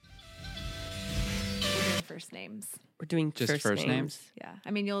first names. We're doing Just first names? Yeah.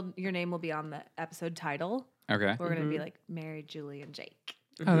 I mean, your name will be on the episode title. Okay. We're going to be like Mary, Julie, and Jake.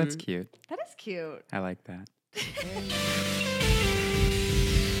 Oh, that's cute. That is cute. I like that.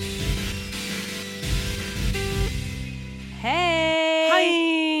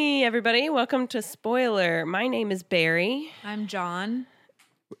 Hey. Hi, everybody. Welcome to Spoiler. My name is Barry. I'm John.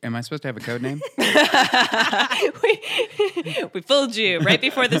 Am I supposed to have a code name? we fooled you. Right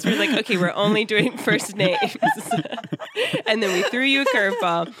before this, we were like, okay, we're only doing first names. And then we threw you a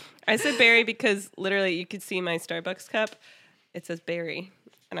curveball. I said Barry because literally you could see my Starbucks cup. It says Barry.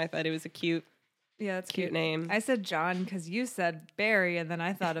 And I thought it was a cute That's cute name. I said John because you said Barry, and then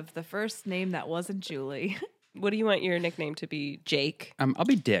I thought of the first name that wasn't Julie. What do you want your nickname to be? Jake? I'll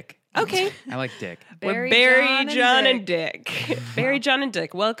be Dick. Okay. I like Dick. We're Barry, John, and Dick. Barry, John, and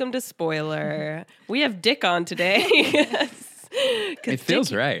Dick. Welcome to Spoiler. We have Dick on today. It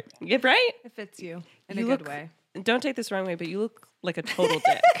feels right. Yeah, right? It fits you in You a good look- way. Don't take this wrong way, but you look like a total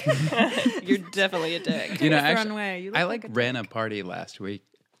dick. You're definitely a dick. You know, It's the actually, wrong way. You look I like a ran a party last week,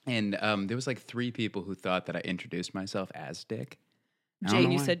 and there was like 3 people who thought that I introduced myself as Dick. I don't Jake,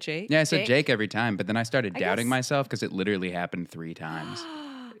 know you why. said Jake? Yeah, I said Jake? Jake every time, but then I started I doubting guess- myself because it literally happened 3 times.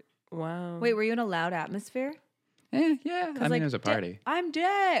 Wow. Wait, were you in a loud atmosphere? Yeah. I mean, it was a Dick- party. I'm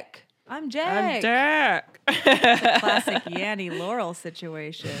Dick. I'm Jake. I'm Dick. Classic Yanny Laurel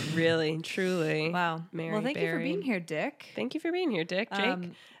situation. Really, truly. Wow. Mary Well, thank you for Barry. being here, Dick. Thank you for being here, Dick.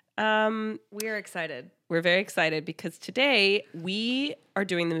 Jake. We're excited. We're very excited because today we are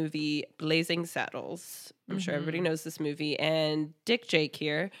doing the movie Blazing Saddles. I'm sure everybody knows this movie. And Dick Jake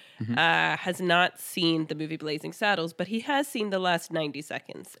here has not seen the movie Blazing Saddles, but he has seen the last 90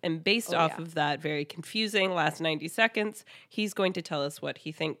 seconds. And based off of that very confusing last 90 seconds, he's going to tell us what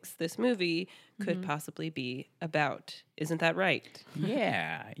he thinks this movie could possibly be about. Isn't that right?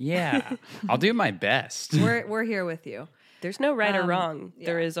 Yeah. I'll do my best. We're here with you. There's no right or wrong. yeah.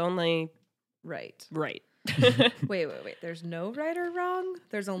 There is only Right. right. Wait. There's no right or wrong?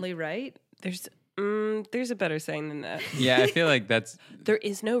 There's only right? There's a better saying than that. Yeah, I feel like that's... There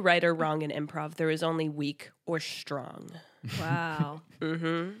is no right or wrong in improv. There is only weak or strong. Wow.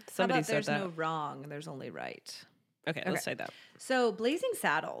 Mm-hmm. How Somebody about said there's that. no wrong, there's only right? Okay, let's say that. So, Blazing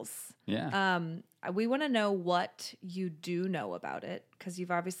Saddles. Yeah. We want to know what you do know about it because you've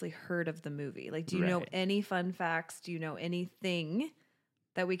obviously heard of the movie. Like, do you know Right. any fun facts? Do you know anything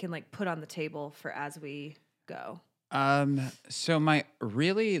that we can like put on the table for as we go? So my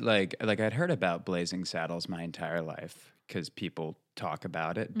really like I'd heard about Blazing Saddles my entire life because people talk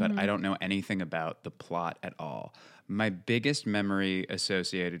about it, but I don't know anything about the plot at all. My biggest memory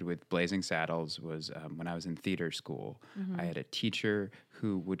associated with Blazing Saddles was when I was in theater school. I had a teacher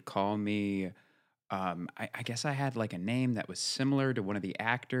who would call me. I guess I had like a name that was similar to one of the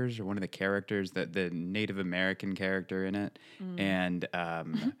actors or one of the characters, the Native American character in it, and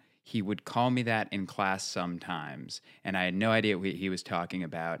he would call me that in class sometimes, and I had no idea what he was talking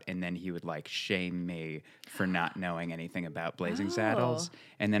about, and then he would like shame me for not knowing anything about Blazing Saddles,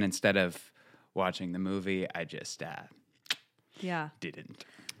 and then instead of watching the movie, I just Yeah. didn't.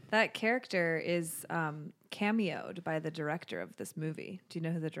 That character is cameoed by the director of this movie. Do you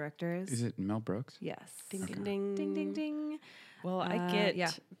know who the director is? Is it Mel Brooks? Yes. Ding, ding, ding. Ding, ding, ding. Well, I get, yeah.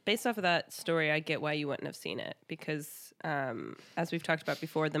 based off of that story, I get why you wouldn't have seen it. Because as we've talked about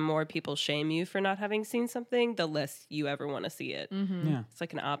before, the more people shame you for not having seen something, the less you ever want to see it. Yeah. It's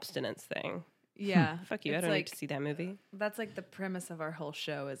like an abstinence thing. Yeah. Fuck you, I It's don't like, need to see that movie. That's like the premise of our whole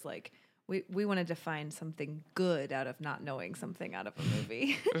show is like, we wanted to find something good out of not knowing something out of a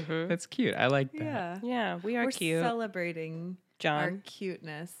movie. That's cute. I like that. Yeah. Yeah, we are We're cute. celebrating John. our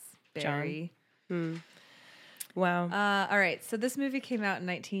cuteness, Barry. Wow. All right. So this movie came out in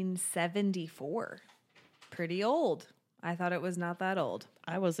 1974. Pretty old. I thought it was not that old.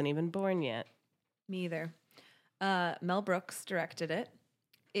 I wasn't even born yet. Me either. Mel Brooks directed it.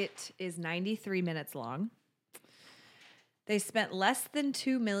 It is 93 minutes long. They spent less than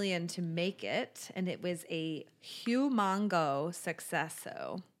 $2 million to make it, and it was a humongo success.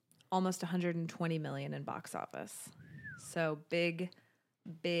 So almost 120 million in box office. So big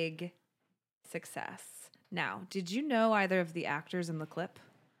success. Now, did you know either of the actors in the clip?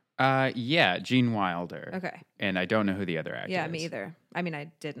 Yeah, Gene Wilder. Okay. And I don't know who the other actor is. Yeah, me either. I mean,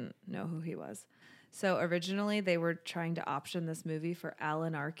 I didn't know who he was. So originally they were trying to option this movie for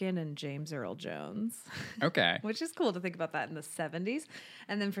Alan Arkin and James Earl Jones, Okay. which is cool to think about that in the 70s.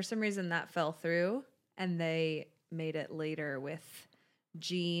 And then for some reason that fell through and they made it later with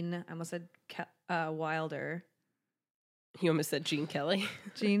Gene, I almost said Wilder. You almost said Gene Kelly.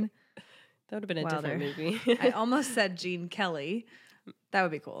 Gene That would have been a Wilder. different movie. I almost said Gene Kelly. That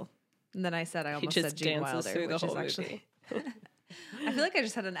would be cool. And then I said I He almost just said Gene dances Wilder, through the which is whole actually. movie. I feel like I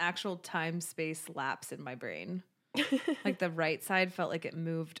just had an actual time-space lapse in my brain. Like the right side felt like it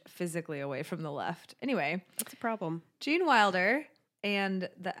moved physically away from the left. Anyway, What's the problem? Gene Wilder and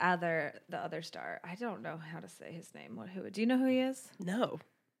the other star. I don't know how to say his name. Who do you know who he is? No.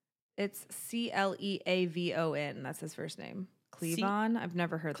 It's Cleavon. That's his first name. Cleavon. I've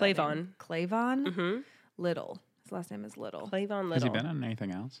never heard that name. Cleavon Mm-hmm. Little. His last name is Little. Cleavon Little. Has he been on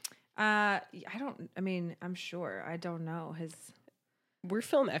anything else? I don't. I mean, I'm sure. I don't know his. We're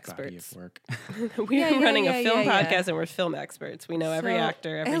film Body experts. of work. We're running a film yeah. podcast and we're film experts. We know every So,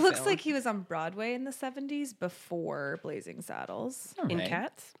 actor, every It looks film. like he was on Broadway in the 70s before Blazing Saddles. All in right.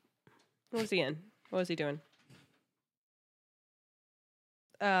 Cats? What was he in? What was he doing?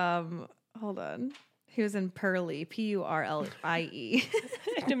 Hold on. He was in Purlie, Purlie. I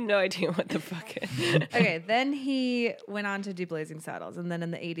have no idea what the fuck it is. Okay, then he went on to do Blazing Saddles, and then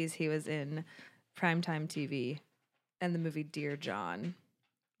in the 80s he was in primetime TV and the movie Dear John.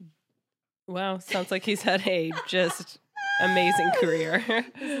 Wow, sounds like he's had a just amazing career.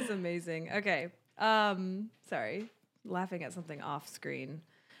 This is amazing. Okay. Sorry. Laughing at something off screen.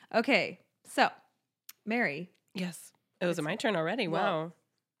 Okay. So, Mary. Yes. Oh, is it my turn already? Well- Wow.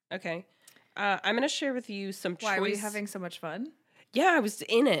 Okay. I'm going to share with you some Why choice. were you having so much fun? Yeah, I was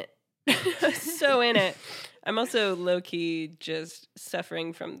in it. So in it. I'm also low-key just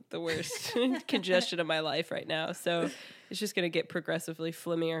suffering from the worst congestion of my life right now. So it's just going to get progressively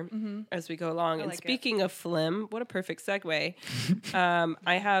flimmier as we go along. I And like it. speaking of flim, what a perfect segue.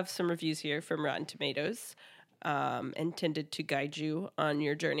 I have some reviews here from Rotten Tomatoes intended to guide you on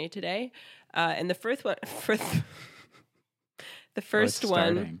your journey today. And the first one... The first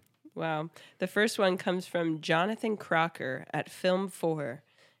one... Starting. Wow. The first one comes from Jonathan Crocker at Film 4,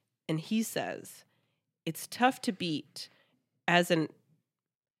 and he says, It's tough to beat as an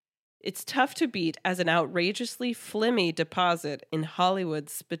outrageously flimmy deposit in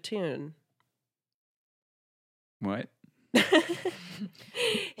Hollywood's spittoon." What?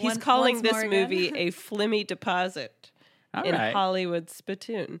 He's calling once this more again? movie a flimmy deposit All in right. Hollywood's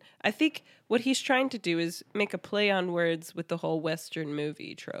spittoon. I think what he's trying to do is make a play on words with the whole Western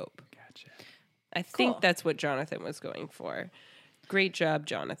movie trope. Gotcha. I think Cool. that's what Jonathan was going for. Great job,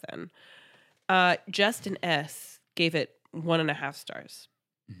 Jonathan. Justin S. gave it 1.5 stars.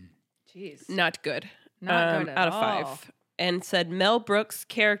 Jeez. Not good. Not good at out of all. 5. And said Mel Brooks'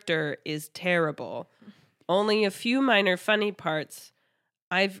 character is terrible. Only a few minor funny parts.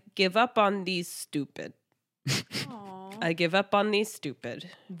 I've give up on these stupid. Aw. I give up on these stupid.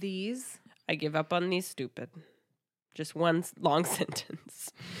 These. I give up on these stupid. Just one long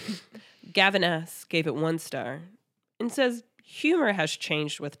sentence. Gavin S. gave it 1 star and says humor has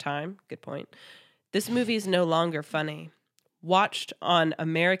changed with time. Good point. This movie is no longer funny. Watched on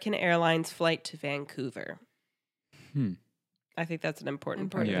American Airlines flight to Vancouver. I think that's an important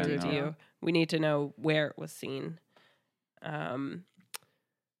part Important of the to know. review. We need to know where it was seen. Ken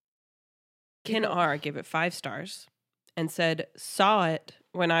R. gave it 5 stars and said, saw it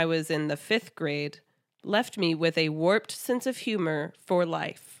when I was in the 5th grade, left me with a warped sense of humor for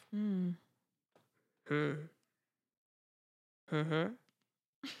life.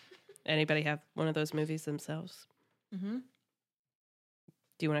 Anybody have one of those movies themselves? Mm-hmm.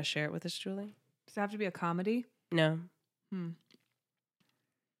 Do you want to share it with us, Julie? Does it have to be a comedy? No.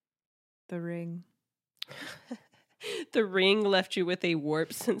 The Ring. The Ring left you with a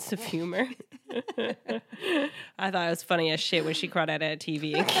warped sense of humor. I thought it was funny as shit when she crawled out of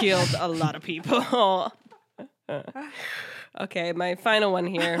TV and killed a lot of people. Okay, my final one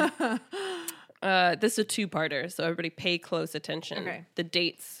here. This is a 2-parter, so everybody pay close attention. Okay. The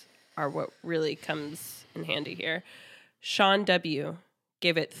dates are what really comes in handy here. Sean W.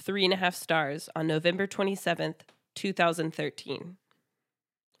 gave it 3.5 stars on November 27th, 2013.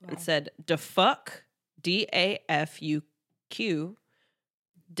 And said, "Da fuck, DAFUQ,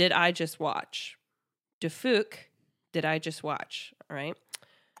 did I just watch? Da fuck, did I just watch?" All right.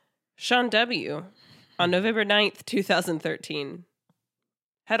 Sean W. on November 9th, 2013,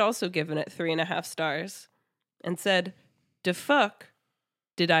 had also given it 3.5 stars and said, "Da fuck,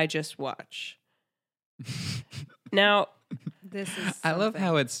 did I just watch?" Now, This is. I love something.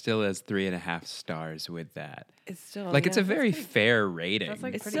 how it still has 3.5 stars with that. it's still Like it's a yeah, very fair rating, that's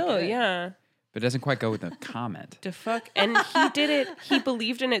like it's pretty still good. yeah. but it doesn't quite go with the comment. Da fuck, and he did it. He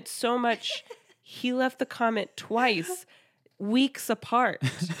believed in it so much. He left the comment twice, weeks apart.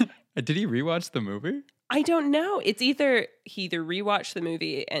 Did he rewatch the movie? I don't know. It's either he either rewatched the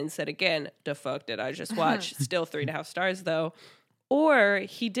movie and said again, "Da fuck did I just watch?" Still 3.5 stars though, Or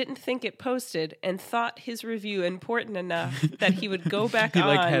he didn't think it posted and thought his review important enough that he would go back He on.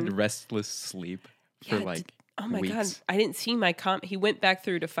 like had restless sleep for Yeah, like oh my God, weeks. I didn't see my comment. He went back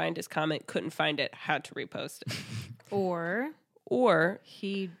through to find his comment, couldn't find it, had to repost it. Or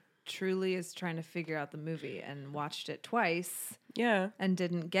he truly is trying to figure out the movie and watched it twice yeah, and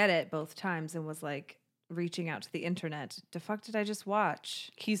didn't get it both times and was like reaching out to the internet. The fuck did I just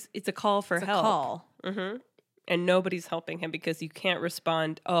watch? it's a call for It's a help. call. Mm-hmm. And nobody's helping him because you can't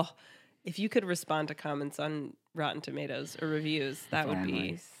respond. Oh, if you could respond to comments on Rotten Tomatoes or reviews, that would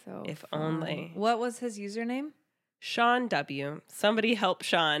be So if fun. only. What was his username? Sean W. Somebody help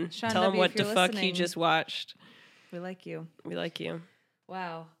Sean. Sean Tell him W, what if the you're fuck he listening. just watched. We like you. We like you.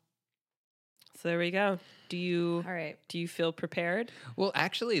 Wow. So there we go. Do you All right. feel prepared? Well,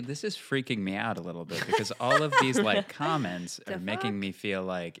 actually, this is freaking me out a little bit because all of these like comments are The making fuck? me feel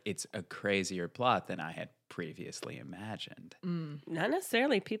like it's a crazier plot than I had previously imagined. Not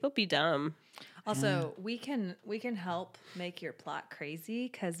necessarily. People be dumb. Also, we can help make your plot crazy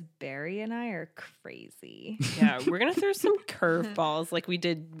because Barry and I are crazy. Yeah, we're gonna throw some curveballs like we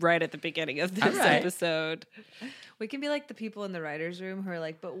did right at the beginning of this right. episode. We can be like the people in the writers' room who are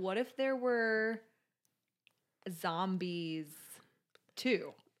like, but what if there were zombies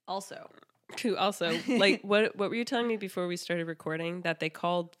too? Also, True. Also, like what were you telling me before we started recording? That they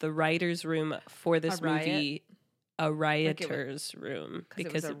called the writers' room for this A riot? movie a rioters' room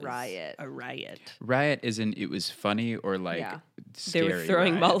it was a riot. A riot. Riot isn't it was funny or like Yeah. They were scary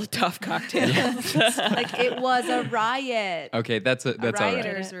throwing riot? Molotov cocktails. like it was a riot. Okay, that's all right.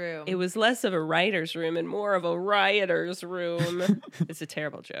 rioters' room. It was less of a writer's room and more of a rioters' room. It's a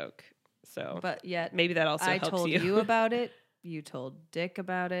terrible joke. So, but yet maybe that also I helps told you. you about it. You told Dick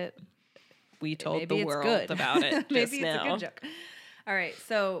about it. We told Maybe the it's world good. about it just Maybe it's now. a good joke. All right,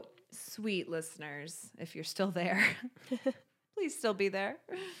 so sweet listeners, if you're still there, please still be there.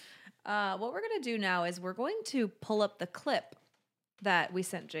 What we're going to do now is we're going to pull up the clip that we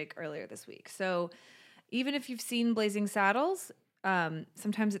sent Jake earlier this week. So even if you've seen Blazing Saddles,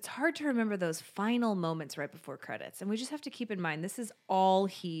 sometimes it's hard to remember those final moments right before credits. And we just have to keep in mind this is all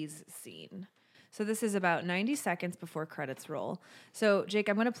he's seen. So this is about 90 seconds before credits roll. So Jake,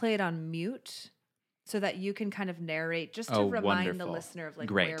 I'm going to play it on mute so that you can kind of narrate just to Oh, remind the wonderful. listener of like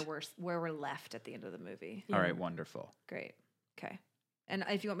Great. where we're left at the end of the movie. All right, wonderful. Great. Okay. And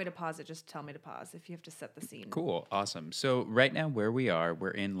if you want me to pause it, just tell me to pause if you have to set the scene. Cool, awesome. So right now where we are,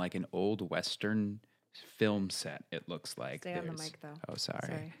 we're in like an old Western film set, it looks like. Stay on the There's- mic though. Oh,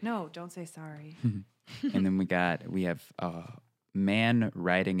 sorry. No, don't say sorry. And then we have a man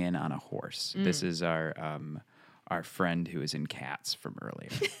riding in on a horse. This is our friend who is in Cats from earlier.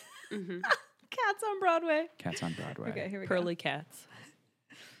 Cats on Broadway. Cats on Broadway. Okay, here we Pearly cats.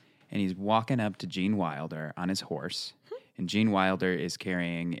 And he's walking up to Gene Wilder on his horse. And Gene Wilder is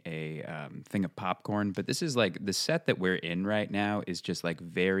carrying a thing of popcorn. But this is like the set that we're in right now is just like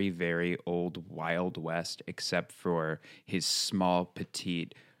very, very old Wild West, except for his small,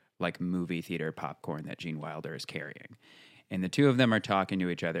 petite, like movie theater popcorn that Gene Wilder is carrying. And the two of them are talking to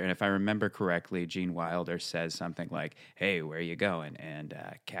each other. And if I remember correctly, Gene Wilder says something like, "Hey, where are you going?" And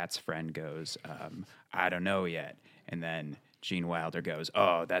Kat's friend goes, "I don't know yet." And then Gene Wilder goes,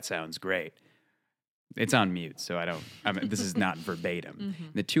 "Oh, that sounds great." It's on mute, so this is not verbatim.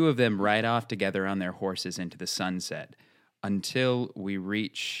 The two of them ride off together on their horses into the sunset until we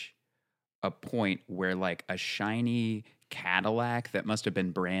reach a point where like a shiny Cadillac that must have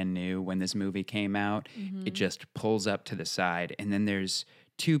been brand new when this movie came out, it just pulls up to the side, and then there's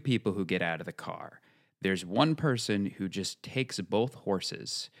two people who get out of the car. There's one person who just takes both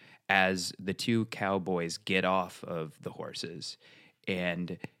horses as the two cowboys get off of the horses,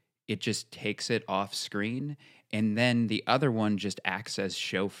 and it just takes it off screen. And then the other one just acts as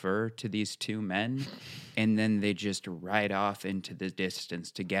chauffeur to these two men, and then they just ride off into the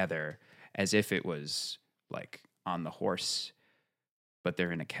distance together as if it was like on the horse, but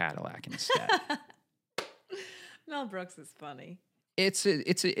they're in a Cadillac instead. Mel Brooks is funny. It's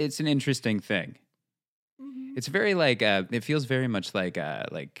an interesting thing. It's very like it feels very much like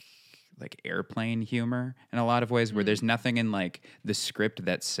airplane humor in a lot of ways, where there's nothing in like the script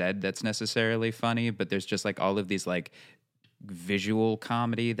that's said that's necessarily funny, but there's just like all of these like visual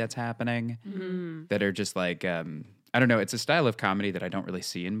comedy that's happening that are just like I don't know. It's a style of comedy that I don't really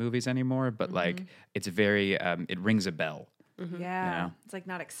see in movies anymore, but like it's very it rings a bell. Yeah. You know? It's like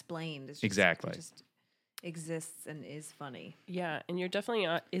not explained. It's just, Exactly. It just exists and is funny. Yeah, and you're definitely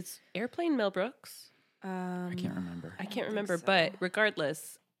on. Is Airplane Mel Brooks? I can't remember. I can't think remember, so. but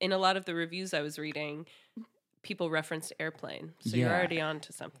regardless, in a lot of the reviews I was reading, people referenced Airplane. So you're Yeah. already on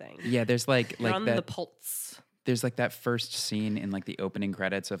to something. Yeah, there's like You're like on that. the pulse. there's like that first scene in like the opening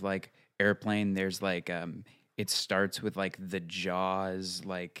credits of like Airplane. There's like it starts with like the Jaws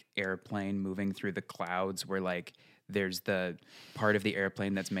like airplane moving through the clouds where like there's the part of the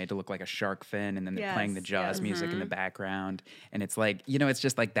airplane that's made to look like a shark fin, and then they're playing the Yes, Jaws yes. music in the background, and it's like, you know, it's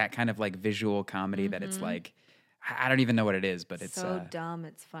just like that kind of like visual comedy that it's like, I don't even know what it is, but it's so dumb,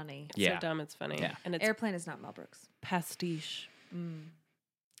 it's funny. yeah. So dumb, it's funny. Yeah. And it's Airplane is not Mel Brooks. pastiche.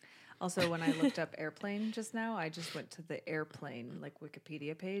 Also, when I looked up Airplane just now, I just went to the Airplane like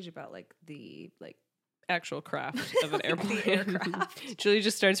Wikipedia page about like the like Actual craft of an airplane. aircraft. Julie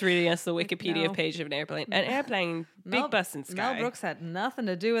just starts reading us the Wikipedia no. page of an airplane. An airplane, big bus in sky. Mel Brooks had nothing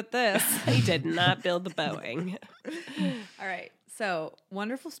to do with this. He did not build the Boeing. All right. So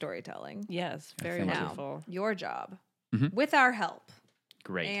wonderful storytelling. Yes, very Thank you. Now, wonderful. your job, Mhm. with our help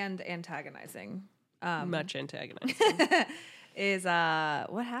Great. and antagonizing, Much antagonizing. is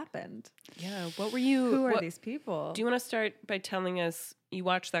what happened? Yeah, what were you? Who are what- these people? Do you want to start by telling us? You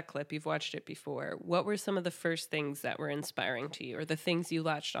watched that clip. You've watched it before. What were some of the first things that were inspiring to you, or the things you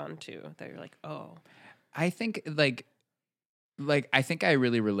latched onto that you're like, oh, I think like I think I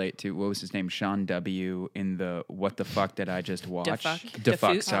really relate to what was his name, Sean W. in the What the Fuck Did I Just Watch? Defuck.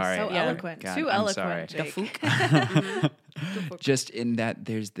 Defuck, Defuck. sorry. so Yeah. eloquent. God, Too I'm eloquent. sorry. Jake. Just in that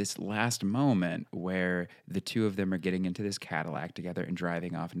there's this last moment where the two of them are getting into this Cadillac together and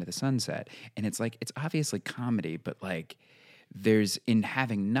driving off into the sunset. And it's like, it's obviously comedy, but like there's, in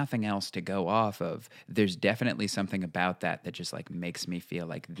having nothing else to go off of, there's definitely something about that that just like makes me feel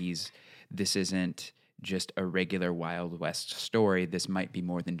like this isn't just a regular Wild West story. This might be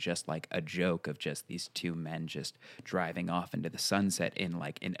more than just like a joke of just these two men just driving off into the sunset in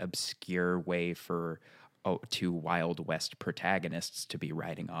like an obscure way for two Wild West protagonists to be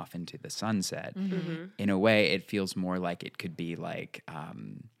riding off into the sunset. In a way, it feels more like it could be like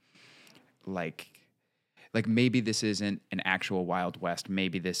maybe this isn't an actual Wild West.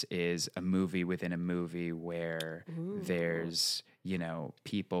 Maybe this is a movie within a movie where there's, you know,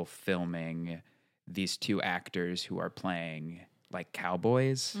 people filming these two actors who are playing like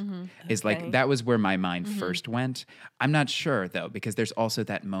cowboys. Is Okay. like, that was where my mind first went. I'm not sure though, because there's also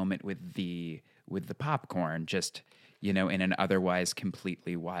that moment with the popcorn, just, you know, in an otherwise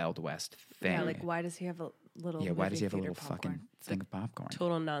completely Wild West thing. Yeah, like why does he have a little? Yeah, why does he have a movie little theater fucking popcorn? thing of popcorn?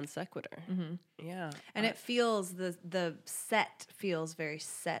 total non sequitur. Yeah, And it feels the set feels very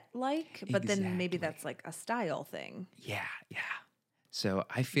set like, but then maybe that's like a style thing. Yeah, yeah. So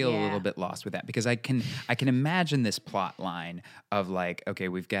I feel a Yeah. little bit lost with that, because I can imagine this plot line of like, okay,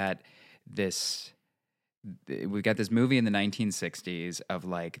 we've got this movie in the 1960s of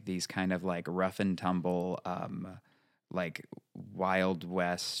like these kind of like rough and tumble like Wild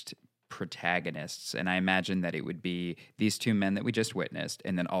West protagonists, and I imagine that it would be these two men that we just witnessed,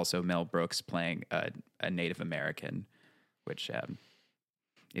 and then also Mel Brooks playing a Native American, which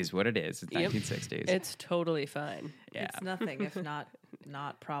is what it is. It's Yep. 1960s. it's totally fine. Yeah. It's nothing if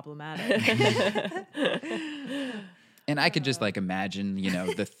not problematic. And I could just like imagine, you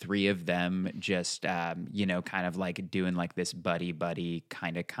know, the three of them just, you know, kind of like doing like this buddy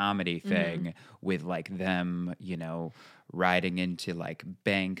kind of comedy thing with like them, you know, riding into like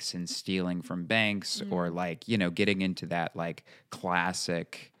banks and stealing from banks, or like, you know, getting into that like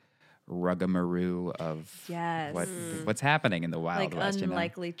classic rugamaroo of Yes. what's happening in the Wild Like West. You know?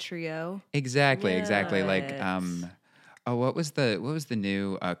 unlikely trio. Exactly. Like, Yes. what was the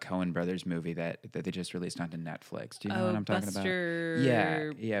new Coen Brothers movie that they just released onto Netflix? Do you know what I'm talking Buster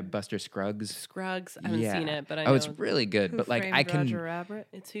about? Yeah, Buster Scruggs. Scruggs. I haven't seen it, but I oh, know it's really good. Who But like, Framed I can Roger Rabbit?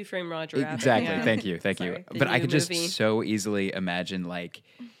 it's Who Framed Roger Rabbit. exactly. Yeah. Thank you. Sorry. But I new could just movie. so easily imagine like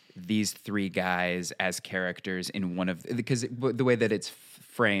these three guys as characters in one of, because the way that it's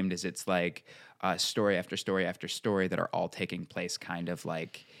framed is it's like story after story after story that are all taking place kind of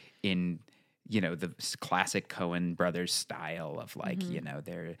like in, you know, the classic Coen Brothers style of like, you know,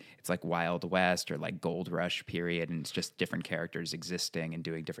 it's like Wild West or like Gold Rush period, and it's just different characters existing and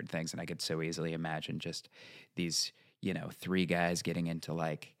doing different things. And I could so easily imagine just these, you know, three guys getting into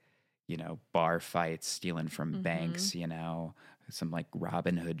like, you know, bar fights, stealing from banks, you know, some like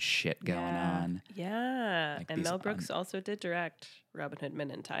Robin Hood shit going Yeah. on. Yeah, Like and these Mel Brooks also did direct Robin Hood Men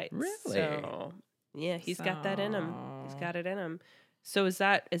in Tights. Really? So yeah, he's got that in him. He's got it in him. So is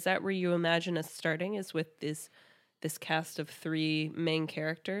that where you imagine us starting? Is with this cast of three main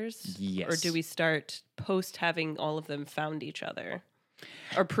characters? Or Yes. do we start post having all of them found each other,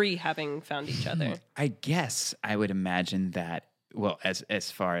 or pre having found each other? I guess I would imagine that, well,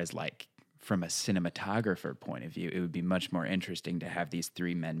 as far as like from a cinematographer point of view, it would be much more interesting to have these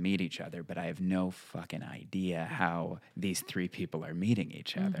three men meet each other, but I have no fucking idea how these three people are meeting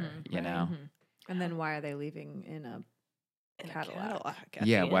each other, you know? And then why are they leaving in a In a Cadillac? at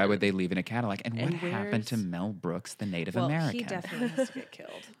Yeah, the why would end. they leave in a Cadillac? And what And happened to where's- Mel Brooks, the Native Well, American? he definitely has to get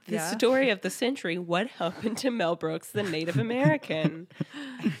killed. The story of the century. What happened to Mel Brooks, the Native American?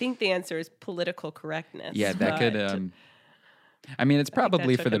 I think the answer is political correctness. Yeah, that could. but- I mean, it's I think that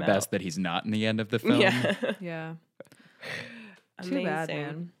probably took for the him best out. that he's not in the end of the film. Yeah. Yeah. Amazing. Too bad,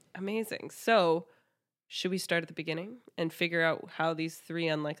 man. Amazing. So, should we start at the beginning and figure out how these three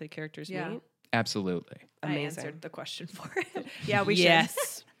unlikely characters Yeah. meet? Absolutely. I Amazing. answered the question for it. Yeah, we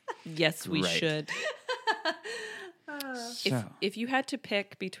yes. Yes, we Right. should. So, If you had to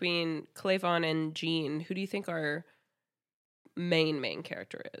pick between Clavon and Jean, who do you think our main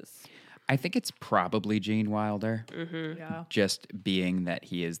character is? I think it's probably Gene Wilder, Mm-hmm. Yeah. just being that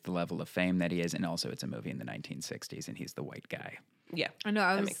he is the level of fame that he is, and also it's a movie in the 1960s, and he's the white guy. Yeah. I know.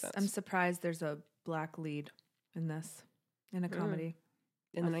 That makes sense. I'm surprised there's a black lead in this, in a comedy.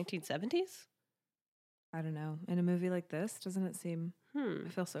 In the 1970s? I don't know. In a movie like this, doesn't it seem? I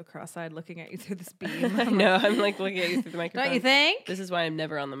feel so cross-eyed looking at you through this beam. I know. I'm like looking at you through the microphone. Don't you think? This is why I'm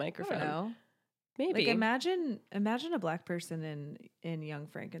never on the I microphone. don't know. Maybe. Like imagine a black person in Young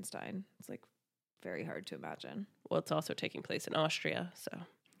Frankenstein. It's like very hard to imagine. Well, it's also taking place in Austria, so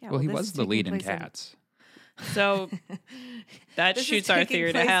Yeah, Well, he this was is the lead taking in place Cats. so that This is shoots our taking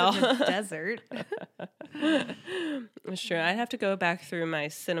theory to place hell. in the desert. Sure, I'd have to go back through my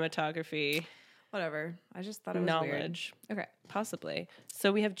cinematography Whatever. I just thought it was weird. knowledge, Okay, possibly.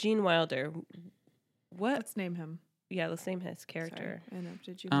 So we have Gene Wilder. What? let's name him. Yeah, let's name his Sorry, character. I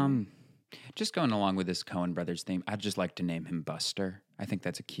interrupted you. Just going along with this Coen Brothers theme, I'd just like to name him Buster. I think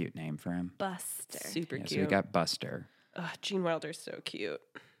that's a cute name for him. Buster. Super Yeah, so cute. we got Buster. Gene Wilder's so cute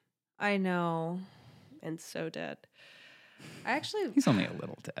I know. and so dead. I actually. He's only a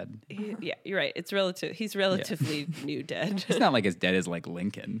little dead. Yeah, you're right. It's relative. He's relatively new dead. It's not like as dead as like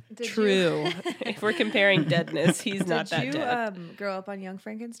Lincoln. Did you- True. If we're comparing deadness, he's not that Did you dead. grow up on Young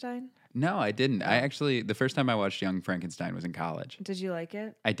Frankenstein? No, I didn't. I actually, the first time I watched Young Frankenstein was in college. Did you like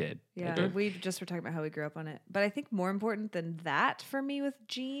it? I did. I Yeah, did. we just were talking about how we grew up on it. But I think more important than that for me with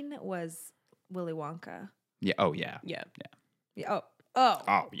Gene was Willy Wonka. Yeah. Oh, yeah. Yeah. Yeah. Oh,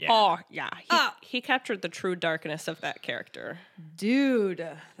 Oh, yeah. Oh, yeah. Ah. He captured the true darkness of that character. dude,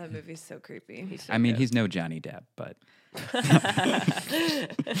 that movie's so creepy. He's so I mean, good. he's no Johnny Depp, but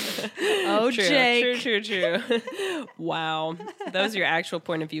Oh, true, Jake. True. Wow. If that was your actual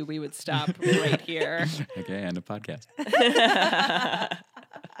point of view, we would stop right here. okay, end of podcast.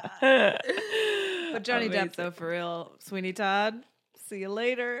 But Johnny Amazing. Depp, though, for real. Sweeney Todd. See you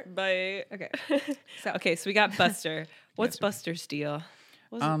later. Bye. Okay. Okay, so we got Buster. What's Yes. Buster's deal?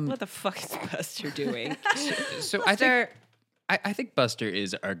 What the fuck is Buster doing? So I think Buster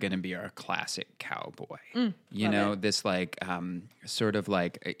are going to be our classic cowboy. You love know, this like sort of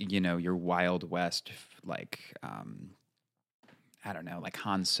like your Wild West like I don't know, like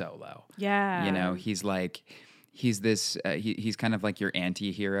Han Solo. Yeah. You know, he's this he's kind of like your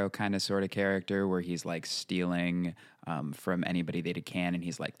anti-hero kind of sort of character where he's like stealing from anybody that he can, and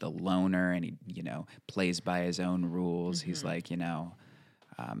he's like the loner, and he plays by his own rules. He's like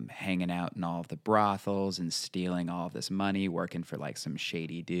hanging out in all of the brothels and stealing all of this money, working for like some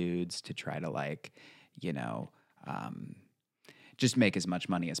shady dudes to try to like just make as much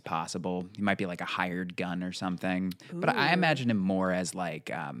money as possible. He might be like a hired gun or something. But I imagine him more as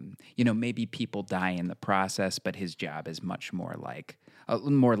like, maybe people die in the process, but his job is much more like,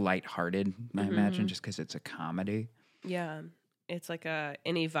 more lighthearted, I imagine, just because it's a comedy. Yeah. It's like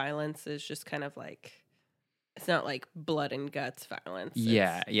any violence is just kind of like, it's not like blood and guts violence.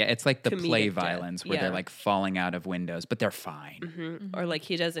 Yeah. It's like the play comedic death. violence where Yeah. they're like falling out of windows, but they're fine. Or like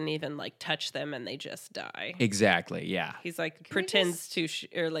he doesn't even like touch them and they just die. Exactly. Yeah. He's like pretends to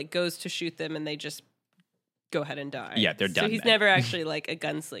or like goes to shoot them and they just go ahead and die. Yeah, they're So done he's then. never actually like a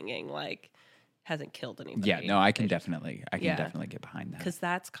gunslinging, like hasn't killed anybody. Yeah. No, I can definitely Yeah. get behind that. Because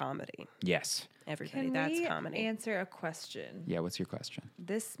that's comedy. Yes. Everybody, Can that's we comedy. answer a question? Yeah. What's your question?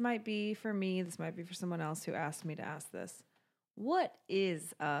 This might be for me. This might be for someone else who asked me to ask this. What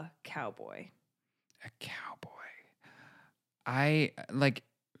is a cowboy? A cowboy. I like.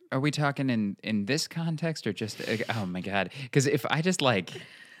 Are we talking in this context or just? Oh my god! Because if I just like,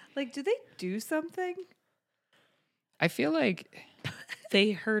 Like, do they do something? I feel like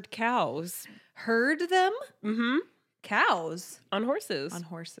They herd cows. Herd them? Mm-hmm. Cows On horses. on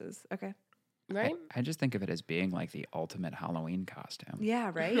horses. Okay. right? I just think of it as being like the ultimate Halloween costume.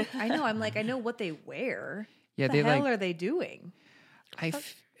 Yeah, right. I know. I'm like, I know what they wear. Yeah, What they the hell like. are they doing?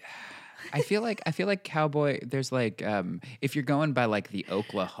 I feel like cowboy. There's like if you're going by like the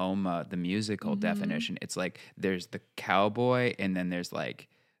Oklahoma the musical definition, it's like there's the cowboy and then there's like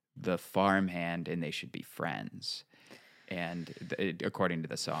the farmhand and they should be friends. And according to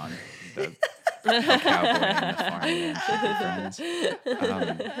the song, the cowboy and the farmhand should be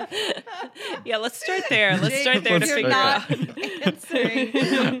friends. Yeah, let's start there. Let's start there to You're figure not out. answering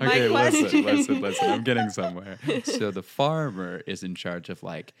my Okay, question. listen. I'm getting somewhere. So the farmer is in charge of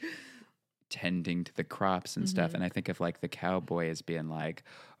like tending to the crops and stuff. And I think of like the cowboy as being like,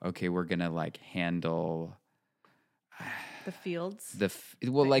 okay, we're gonna like handle The fields.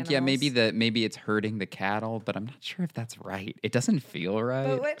 maybe it's herding the cattle, but I'm not sure if that's right. It doesn't feel right.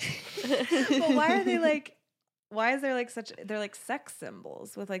 But what? But why are they like? Why is there like such? They're like sex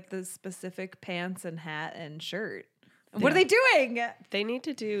symbols with like the specific pants and hat and shirt. What are they doing? They need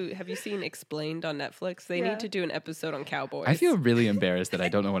to do. Have you seen Explained on Netflix? They Yeah. need to do an episode on cowboys. I feel really embarrassed that I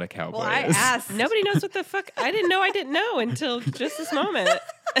don't know what a cowboy Well, I is. asked. Nobody knows what the fuck. I didn't know until just this moment.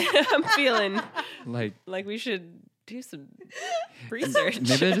 I'm feeling Like we should do some research.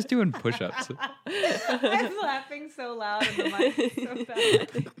 maybe they're just doing push-ups. I'm laughing so loud in the mic so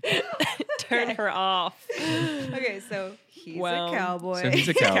bad. Turn her off. Okay, so he's Well, a cowboy. So he's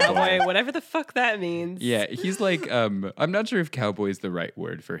a cowboy. Cowboy, whatever the fuck that means. Yeah, he's like I'm not sure if cowboy is the right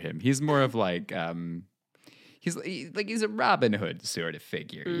word for him. He's more of like he's a Robin Hood sort of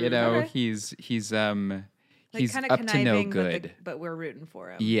figure, you know? Okay. He's like he's kinda up to no conniving, good. but we're rooting for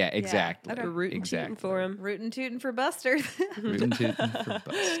him. Yeah, exactly. Okay. We're rooting Exactly. tooting for him. Rootin' tootin' for Buster. Rootin' tootin' for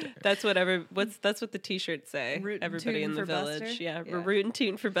Buster. That's what the t-shirts say. Rootin' Everybody in tootin' the for village. Buster? Yeah, Yeah. we're rooting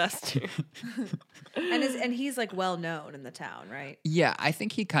tooting for Buster. and he's like well known in the town, right? Yeah, I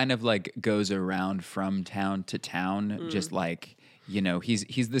think he kind of like goes around from town to town, Mm. just like, you know, he's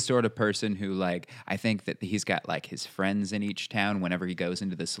the sort of person who like I think that he's got like his friends in each town. Whenever he goes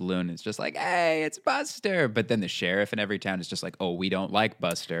into the saloon, it's just like, hey, it's Buster. But then the sheriff in every town is just like, oh, we don't like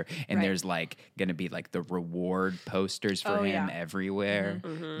Buster. And Right. there's like gonna be like the reward posters for Oh, him yeah. everywhere.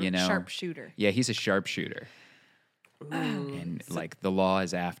 You know, Sharpshooter. Yeah, he's a sharpshooter, and like the law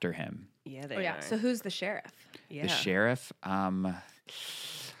is after him. Yeah, they Oh yeah. are. So who's the sheriff? yeah. The sheriff.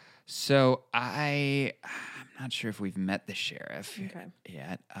 So I'm not sure if we've met the sheriff Okay.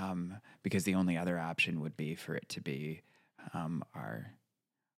 yet. Because the only other option would be for it to be our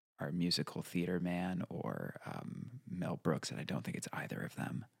musical theater man or Mel Brooks, and I don't think it's either of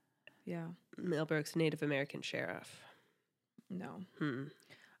them. Yeah. Mel Brooks, Native American sheriff. No. Hmm.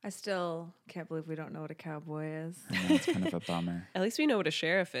 I still can't believe we don't know what a cowboy is. I know, it's kind of a bummer. At least we know what a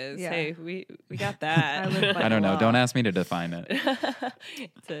sheriff is. Yeah. Hey, we got that. I live by I don't the know. law. Don't ask me to define it.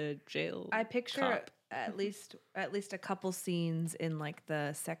 It's a jail. I picture cop. at least a couple scenes in like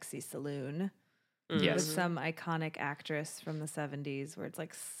the sexy saloon Yes. with some iconic actress from the 70s where it's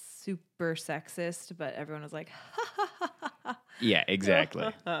like super sexist, but everyone was like, Yeah, exactly.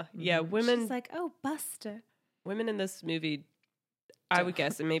 Yeah, women. She's like, oh, Buster. Women in this movie, I would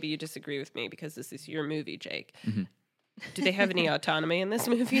guess, and maybe you disagree with me because this is your movie, Jake. Mm-hmm. Do they have any autonomy in this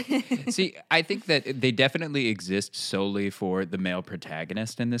movie? See, I think that they definitely exist solely for the male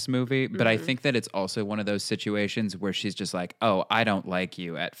protagonist in this movie, but I think that it's also one of those situations where she's just like, "Oh, I don't like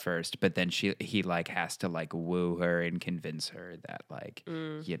you at first," but then he like has to like woo her and convince her that like,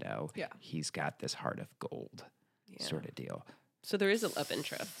 you know, Yeah. he's got this heart of gold sort of deal. So there is a love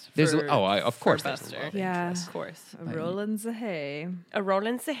interest. There's for, of for course there's a Buster. love Yeah. interest. Of course. Roland Zahay. A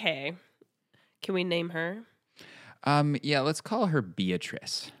Roland Zahay. Can we name her? Yeah, let's call her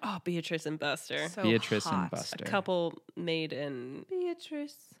Beatrice. Oh, Beatrice and Buster. So Beatrice and hot. Buster. A couple made in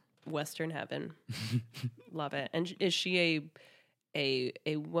Beatrice. Western heaven. Love it. And is she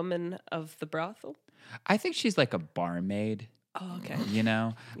a woman of the brothel? I think she's like a barmaid. Oh, okay. You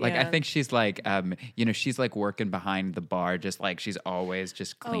know, like I Yeah. think she's like, you know, she's like working behind the bar, just like she's always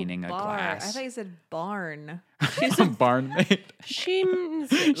just cleaning a bar. glass. I thought you said barn. She's a barmaid. She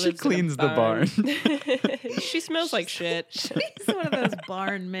lives in a cleans the barn. She smells like shit. She's one of those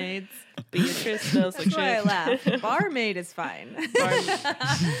barn maids. Beatrice smells like That's why I shit. laugh. Barmaid is fine.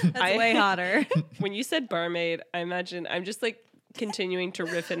 That's I- way hotter. When you said barmaid, I'm just like continuing to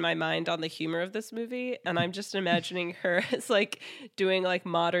riff in my mind on the humor of this movie, and I'm just imagining her as like doing like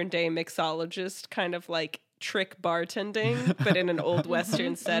modern day mixologist kind of like trick bartending, but in an old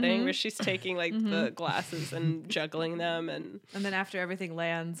Western setting where she's taking like the glasses and juggling them. And And then after everything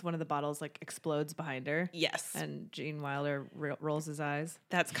lands, one of the bottles like explodes behind her. yes, And Gene Wilder rolls his eyes.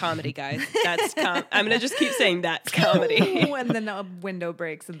 that's comedy, guys. I'm gonna just keep saying that's comedy. And then a window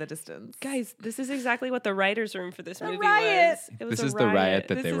breaks in the distance. Guys, this is exactly what the writers' room for this movie riot. was. It was This a is the riot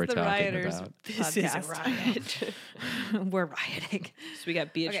that This they is were the talking rioters. about. This is a podcast. riot. We're rioting. So we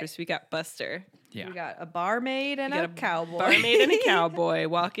got Beatrice, we got Buster. Yeah. We got a barmaid and You a got cowboy. Barmaid and a cowboy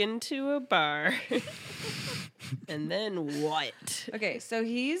walk into a bar. And then what? Okay, so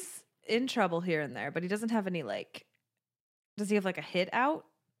he's in trouble here and there, but he doesn't have any like. Does he have like a hit out,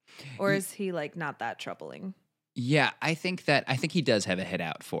 or is he like not that troubling? Yeah, I think he does have a hit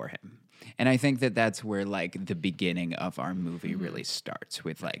out for him. And I think that that's where like the beginning of our movie really starts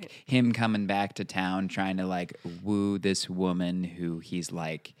with like him coming back to town trying to like woo this woman who he's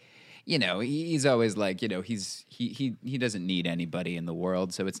like, you know, he's always like, you know, he doesn't need anybody in the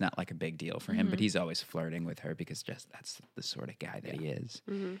world, so it's not like a big deal for him, but he's always flirting with her because just that's the sort of guy that he is.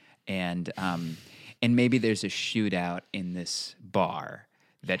 And maybe there's a shootout in this bar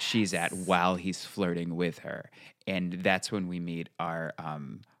that she's at while he's flirting with her, and that's when we meet our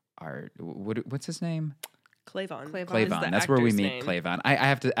what's his name? Clavon. Clavon. That's where we meet Clavon.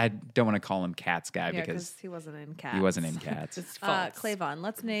 I don't want to call him Cats guy Yeah, because he wasn't in Cats. he wasn't in Cats. It's false. Clavon.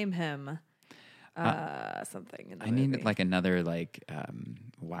 Let's name him something. In the I movie. need like another like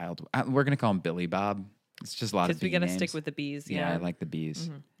wild. We're gonna call him Billy Bob. It's just a lot of Because we bee got to names. stick with the bees. Yeah, Yeah, I like the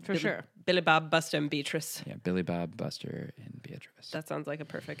bees. for sure. Billy Bob, Buster, and Beatrice. Yeah, Billy Bob, Buster, and Beatrice. That sounds like a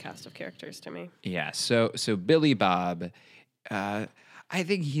perfect cast of characters to me. Yeah, so Billy Bob, I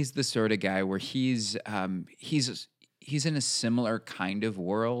think he's the sort of guy where he's in a similar kind of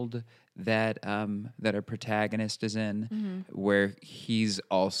world that our protagonist is in, where he's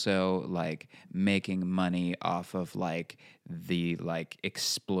also like making money off of like the like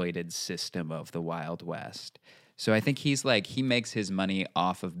exploited system of the Wild West. So I think he's like he makes his money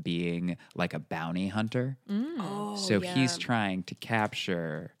off of being like a bounty hunter. Oh, So he's trying to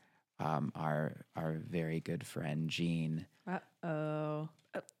capture our very good friend Gene. Oh,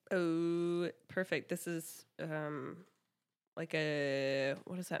 Oh, perfect. This is like a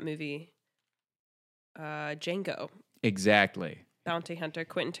what is that movie? Django. Exactly. Bounty Hunter.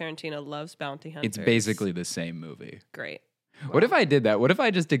 Quentin Tarantino loves bounty hunters. It's basically the same movie. great. What if I did that? What if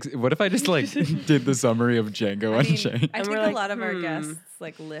I just like did the summary of Django I mean, Unchained? I And think we're a like, lot of our guests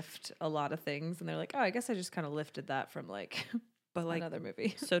like lift a lot of things, and they're like, "Oh, I guess I just kind of lifted that from like But like, another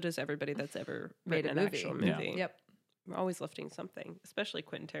movie." so does everybody that's ever Made written a an movie. actual Yeah. movie. Yep. We're always lifting something, especially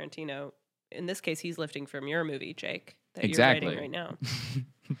Quentin Tarantino. In this case, he's lifting from your movie, Jake, that Exactly. you're writing right now.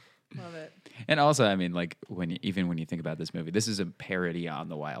 Love it. And also, I mean, like when you think about this movie, this is a parody on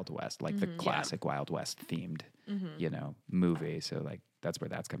the Wild West, like the classic Wild West themed, you know, movie. So like that's where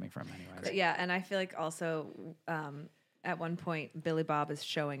that's coming from, anyways. But yeah, and I feel like also at one point Billy Bob is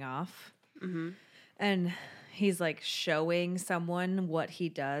showing off, and he's like showing someone what he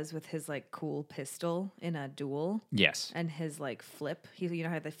does with his like cool pistol in a duel, Yes, and his like flip. You know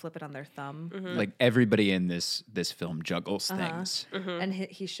how they flip it on their thumb, like everybody in this film juggles things. and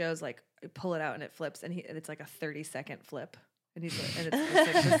he shows like pull it out and it flips, and it's like a 30-second flip. And he's like, and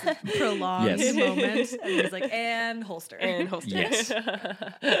it's like this prolonged Yes. moment, and he's like, and holster. And holster. Yes.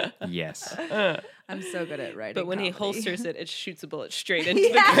 Yes, I'm so good at writing. But when he comedy. holsters it, it shoots a bullet straight into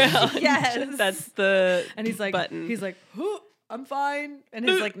Yes, the ground. yes. That's the and he's like, button. "Huh, I'm fine," and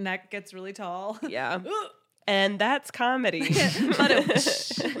his like neck gets really tall. Yeah. And that's comedy.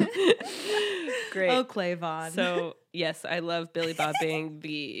 Great. Oh, Clavon. So, yes, I love Billy Bob being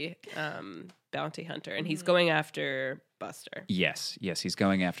the bounty hunter, and he's going after Buster. yes, he's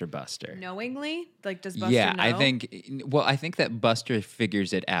going after Buster. knowingly, like, does Buster Yeah, know? I think that Buster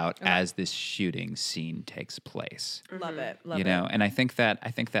figures it out as this shooting scene takes place. Love it. Love You know, and I think that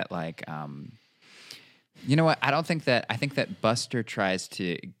like you know what? I think that Buster tries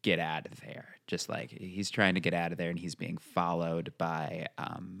to get out of there. Just like he's trying to get out of there and he's being followed by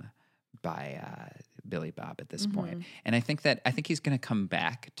Billy Bob at this point. And I think he's going to come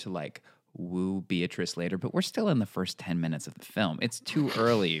back to like woo Beatrice later, but we're still in the first 10 minutes of the film. It's too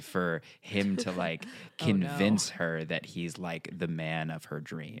early for him to like convince her that he's like the man of her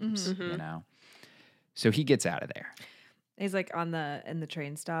dreams, you know? So he gets out of there. He's like in the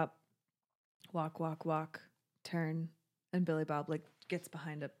train stop. Walk, turn, and Billy Bob like gets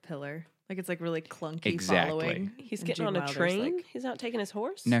behind a pillar. Like it's like really clunky Exactly. following. He's And getting Gene on a Wilder's train. like, He's not taking his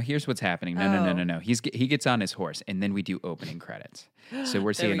horse. Now here's what's happening. No. He gets on his horse, and then we do opening credits. So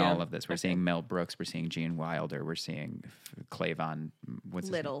we're There we seeing all go. of this. We're seeing Mel Brooks. We're seeing Gene Wilder. We're seeing Clavon. What's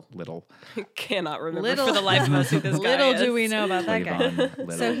his name? Little. Cannot remember Little- for the life of us who this guy Little is. do we know about that guy. Clavon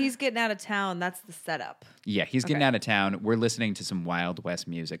Little. So he's getting out of town. That's the setup. Yeah, he's getting Okay. out of town. We're listening to some Wild West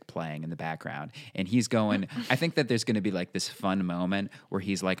music playing in the background. And he's going, I think that there's going to be like this fun moment where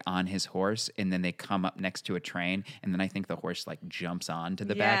he's like on his horse and then they come up next to a train. And then I think the horse like jumps onto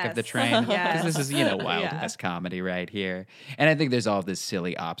the back of the Yes. train. Because Yes. this is, Wild Yeah. West comedy right here. And I think there's all this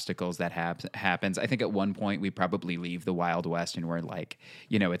silly obstacles that happens. I think at one point we probably leave the Wild West and we're like,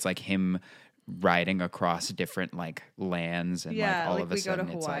 it's like him riding across different like lands and Yeah, like all like of a we go to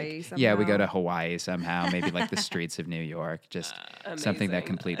sudden it's Hawaii like yeah, we go somehow. to Hawaii somehow, maybe like the streets of New York, just something that Amazing.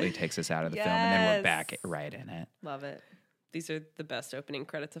 completely takes us out of the film, and then we're back Yes. right in it. Love it. These are the best opening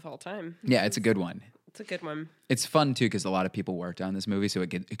credits of all time. Yeah, it's a good one. It's a good one. It's fun too because a lot of people worked on this movie, so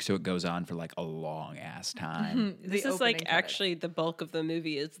it goes on for like a long ass time. This is like actually the bulk of the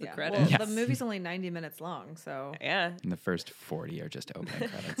movie is the Well, credits. the movie's only 90 minutes long, so Yeah. And the first 40 are just opening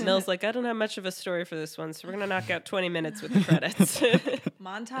credits. Mel's like, I don't have much of a story for this one, so we're going to knock out 20 minutes with the credits.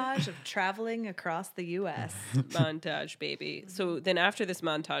 montage of traveling across the U.S. Montage, baby. So then after this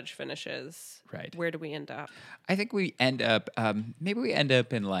montage finishes, Right. where do we end up? I think we end up maybe we end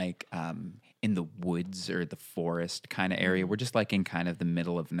up in like in the woods or the forest kind of area. We're just like in kind of the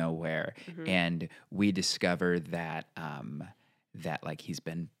middle of nowhere, and we discover that that like he's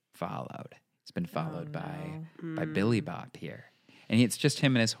been followed. He's been followed by Billy Bob here, and it's just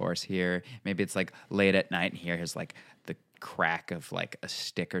him and his horse here. Maybe it's like late at night, and here here's like the crack of like a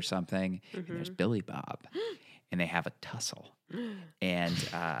stick or something, and there's Billy Bob, and they have a tussle, and.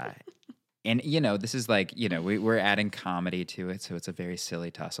 And, you know, this is like, you know, we're adding comedy to it. So it's a very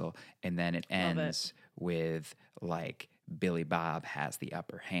silly tussle. And then it ends with like Billy Bob has the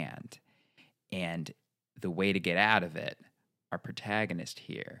upper hand. And the way to get out of it, our protagonist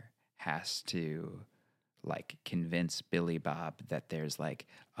here has to like convince Billy Bob that there's like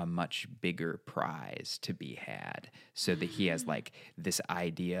a much bigger prize to be had. So that he has like this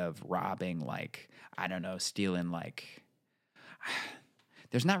idea of robbing, like, I don't know, stealing like...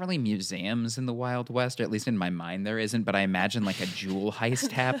 There's not really museums in the Wild West, or at least in my mind there isn't, but I imagine like a jewel heist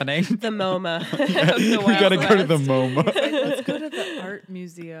happening. The MoMA. We gotta go to the MoMA. Like, let's go to the art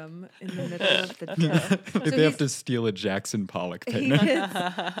museum in the middle of the town. They have to steal a Jackson Pollock he painting.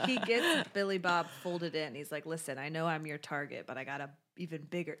 he gets Billy Bob folded in. He's like, listen, I know I'm your target, but I got to even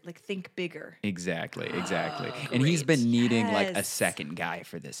bigger, like think bigger. Exactly. And he's been needing like a Yes. second guy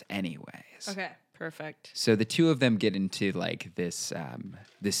for this anyways. Okay. Perfect. So the two of them get into like this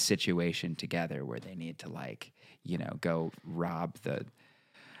this situation together where they need to like, you know, go rob the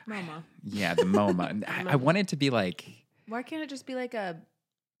Mama. the MoMA. And I want it to be like Why can't it just be like a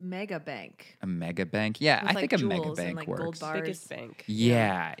mega bank? a mega bank. Yeah, With, I like, think a mega jewels and, bank like, works. gold bars. Biggest bank.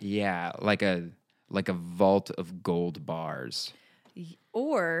 Yeah, like a vault of gold bars.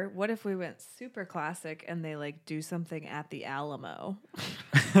 Or what if we went super classic and they like do something at the Alamo?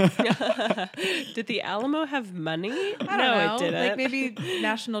 Did the Alamo have money? I don't no, know. it didn't. Like maybe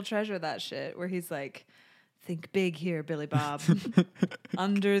National Treasure that shit where he's like, think big here, Billy Bob.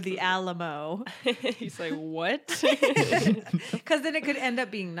 Under the Alamo. He's like, what? Because then it could end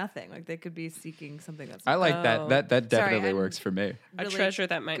up being nothing. Like they could be seeking something that's I like Oh. that definitely I'm works for me. A really treasure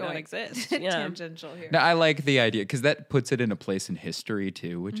that might not going exist. Yeah. tangential here. No, I like the idea because that puts it in a place in history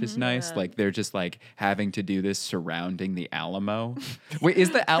too, which is nice. Yeah. Like they're just like having to do this surrounding the Alamo. Wait, is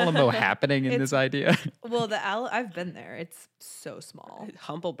the Alamo happening in this idea? Well, I've been there. It's so small.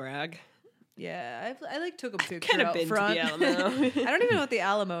 Humble brag. Yeah, I like took a picture Kind of out been front. to the Alamo. I don't even know what the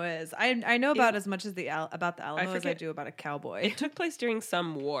Alamo is. I know about as much as about the Alamo as I forget- do about a cowboy. It took place during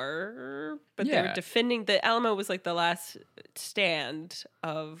some war, but they Yeah. were defending the Alamo was like the last stand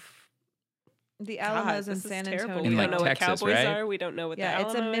of The God, Alamo's in this is San terrible. Antonio. We like don't know Texas, what cowboys right? are. We don't know what Yeah, the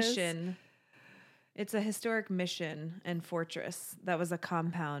it's a Alamo is. mission. It's a historic mission and fortress that was a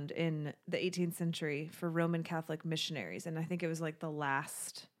compound in the 18th century for Roman Catholic missionaries. And I think it was like the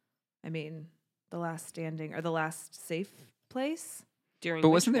last standing or the last safe place. During But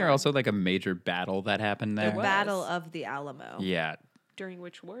which wasn't there war? also like a major battle that happened there? The was. Battle of the Alamo. Yeah. During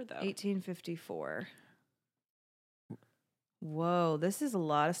which war though? 1854. Whoa, this is a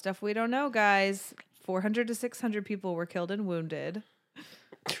lot of stuff we don't know, guys. 400 to 600 people were killed and wounded.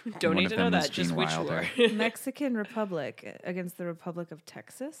 Don't One need of to know them was that. Just Gene which Wilder. war? Mexican Republic against the Republic of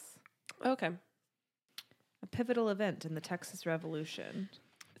Texas. Okay, A pivotal event in the Texas Revolution.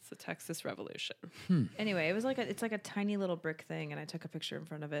 it's the Texas Revolution. Anyway, it's like a tiny little brick thing, and I took a picture in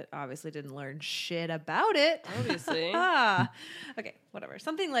front of it. Obviously, didn't learn shit about it. Obviously. Okay, whatever.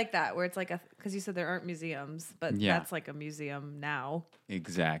 Something like that, where it's like because you said there aren't museums, but Yeah. that's like a museum now.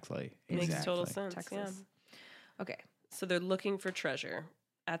 Exactly. Makes total Exactly. sense. Texas. Yeah. Okay, So they're looking for treasure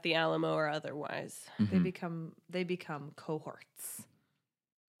at the Alamo or otherwise. they become cohorts.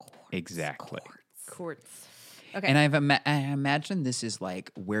 Exactly. Cohorts. Courts. Okay. And I imagine this is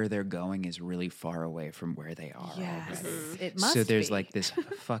like where they're going is really far away from where they are Yes, already. it must So there's be. like this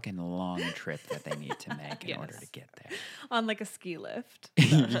fucking long trip that they need to make in order Yes. to get there. on like a ski lift.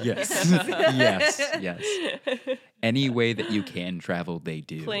 Yes. Yes. Any way that you can travel, they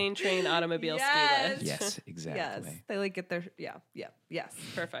do. Plane, train, automobile, ski Yes. lift. Yes, exactly. Yes, they like get their yes.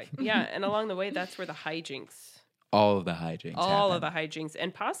 Perfect. Yeah, and along the way, that's where the hijinks, All of the hijinks all happen. of the hijinks,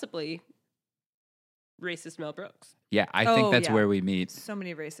 and possibly racist Mel Brooks. Yeah, I think Oh, that's yeah. where we meet. So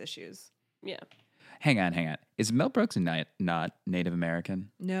many race issues. Yeah. Hang on. Is Mel Brooks not Native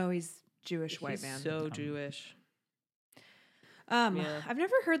American? No, he's Jewish white man. So Jewish. I've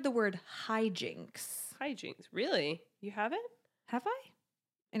never heard the word hijinks. Hijinks. Really? You haven't? Have I?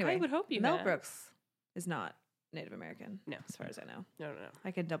 Anyway, I would hope you Mel have. Brooks is not Native American. No. As far as I know. No.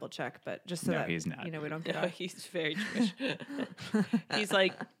 I can double check, but just so No, that he's not. we don't get No, off. he's very Jewish. He's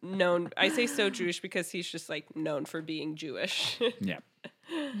like known. I say so Jewish because he's just like known for being Jewish. Yeah.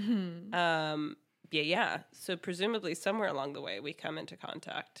 Yeah. So presumably somewhere along the way we come into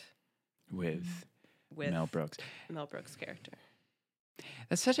contact With with Mel Brooks. Mel Brooks' character.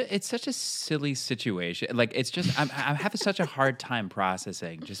 It's such a silly situation. Like it's just I'm having such a hard time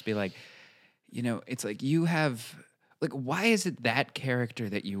processing. Just be like, it's like you have like why is it that character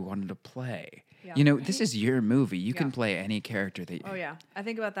that you wanted to play? Yeah. This is your movie. You can Yeah. play any character that. Oh yeah, I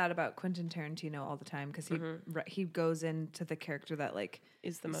think about that about Quentin Tarantino all the time because he goes into the character that like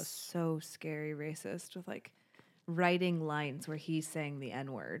Is the most so scary racist with like writing lines where he's saying the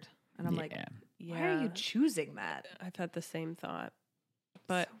N word, and I'm like, yeah. why are you choosing that? I've had the same thought.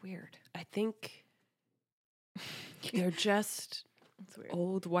 But so weird. I think they're just It's weird.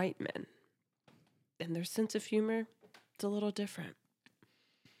 old white men. And their sense of humor, it's a little different.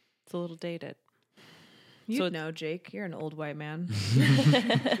 It's a little dated. You so know, Jake, you're an old white man.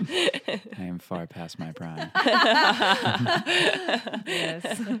 I am far past my prime.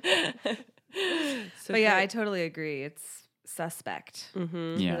 Yes. So But yeah, I great. totally agree. It's suspect.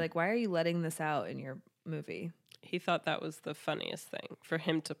 Mhm. Yeah. You're like, why are you letting this out in your movie? He thought that was the funniest thing for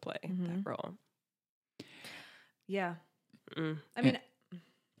him to play that role. Yeah. Mm. I mean,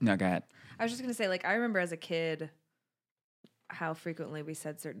 No, go ahead. I was just gonna say, like, I remember as a kid how frequently we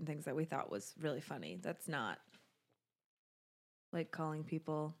said certain things that we thought was really funny. That's not like calling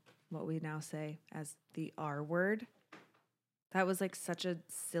people what we now say as the R word. That was like such a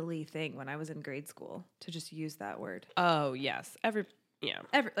silly thing when I was in grade school to just use that word. Oh, yes. Yeah.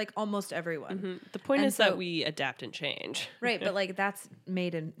 Like almost everyone. Mhm. The point And is that so- we adapt and change. Right, but like that's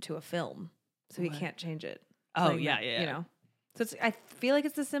made into a film. So you What? can't change it. Oh, Playing yeah, that, yeah. You know. So I feel like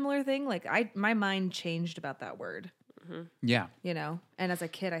it's a similar thing. Like my mind changed about that word. Yeah. You know, and as a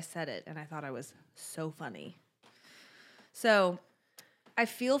kid I said it and I thought I was so funny. So I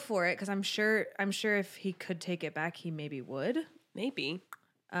feel for it because I'm sure if he could take it back he maybe would, Maybe.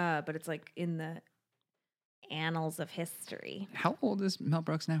 but it's like in the annals of history. How old is Mel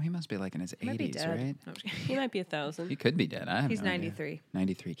Brooks now? He must be like in his He might be 80s, dead. right? No, I'm just kidding. He might be 1,000. He could be dead. I have He's no idea. 93.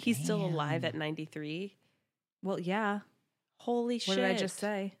 93. He's still Damn. alive at 93. Well, yeah. Holy What shit. did I just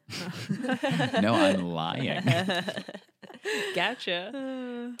say? No, I'm lying.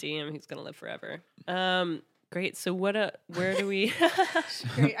 Gotcha. Damn, he's gonna live forever. Great. So where do we?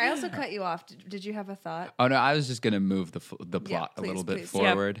 Great. I also cut you off. Did you have a thought? Oh no, I was just gonna move the plot a please, little bit please.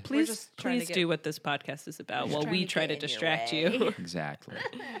 Yeah, forward. please, just trying to please get- do what this podcast is about while trying we to try get to in your distract way. you. Exactly.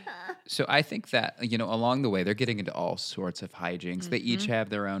 So I think that, along the way, they're getting into all sorts of hijinks. They each have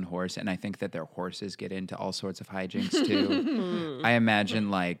their own horse, and I think that their horses get into all sorts of hijinks too. I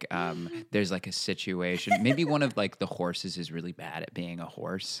imagine there's like a situation. Maybe one of like the horses is really bad at being a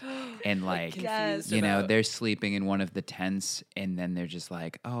horse, and like Yes. they're sleeping in one of the tents, and then they're just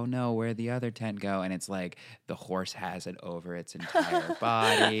like, oh no, where'd the other tent go? And it's like the horse has it over its entire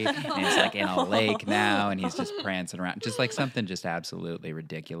body, and it's like in a lake now, and he's just prancing around, just like something just absolutely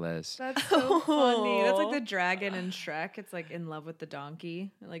ridiculous. That's so funny. That's like the dragon in Shrek. It's like in love with the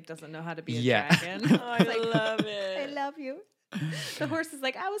donkey. It like doesn't know how to be a Yeah. dragon. I It's like, love I it. love you. The horse is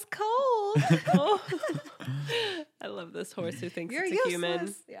like, I was cold. I love this horse who thinks You're it's a useless.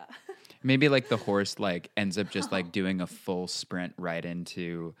 human. Yeah. Maybe like the horse like ends up just like doing a full sprint right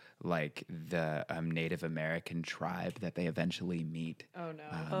into like the Native American tribe that they eventually meet Oh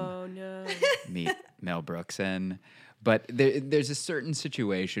no. Oh no. meet Mel Brooks in. But there's a certain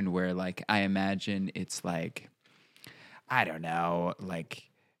situation where like I imagine it's like I don't know, like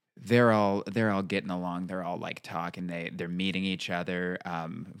they're all getting along. They're all like talking. They're meeting each other,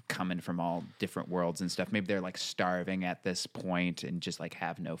 coming from all different worlds and stuff. Maybe they're like starving at this point and just like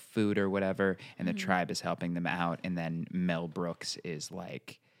have no food or whatever. And the tribe is helping them out. And then Mel Brooks is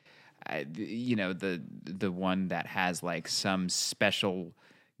like, the one that has like some special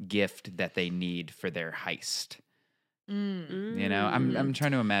gift that they need for their heist. You know, I'm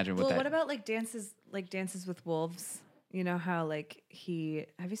trying to imagine what Well, that. what about like Dances with Wolves? You know how like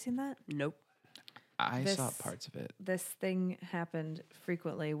have you seen that? Nope. I saw this- parts of it. This thing happened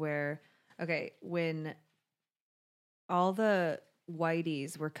frequently where, okay, when all the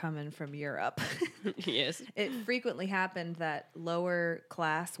whiteys were coming from Europe, Yes. it frequently happened that lower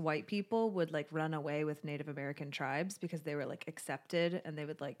class white people would like run away with Native American tribes because they were like accepted and they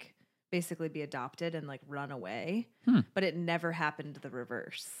would like basically be adopted and like run away. But it never happened the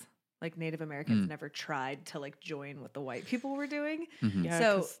reverse. Like Native Americans never tried to like join what the white people were doing. Yeah,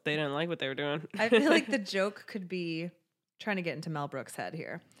 So 'cause they didn't like what they were doing. I feel like the joke could be trying to get into Mel Brooks' head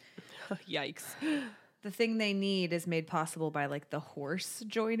here. Yikes. The thing they need is made possible by like the horse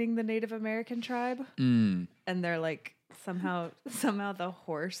joining the Native American tribe. Mm. And they're like somehow the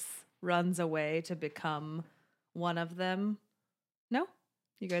horse runs away to become one of them. No?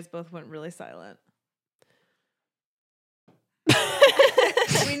 You guys both went really silent.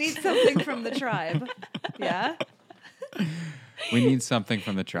 We need something from the tribe. Yeah? We need something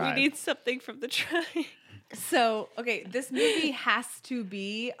from the tribe. We need something from the tribe. So, okay, this movie has to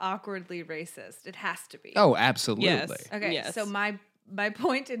be awkwardly racist. It has to be. Oh, absolutely. Yes. Okay, Yes. so my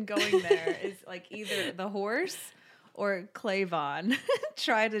point in going there is like either the horse or Clavon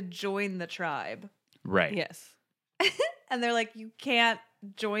try to join the tribe. Right. Yes. And they're like, you can't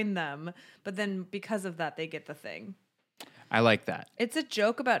join them. But then because of that, they get the thing. I like that. It's a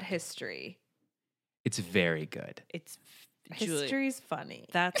joke about history. It's very good. It's Julie, History's funny.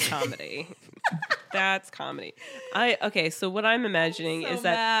 that's comedy. That's comedy. Okay, so what I'm imagining So is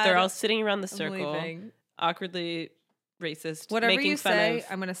that they're mad. all sitting around the I'm circle, leaving. awkwardly racist, Whatever making you fun say, of.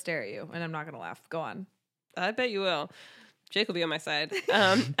 I'm going to stare at you and I'm not going to laugh. Go on. I bet you will. Jake will be on my side.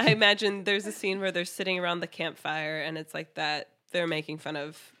 I imagine there's a scene where they're sitting around the campfire and it's like that. They're making fun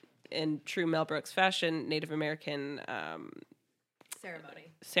of, in true Mel Brooks fashion, Native American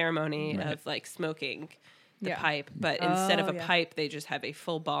ceremony Right. of like smoking the Yeah. pipe. But instead of a yeah. pipe, they just have a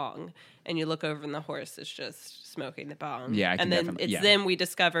full bong. And you look over and the horse is just smoking the bong. Yeah, I can and then definitely- it's yeah. then we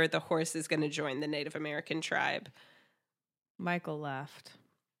discover the horse is going to join the Native American tribe. Michael laughed.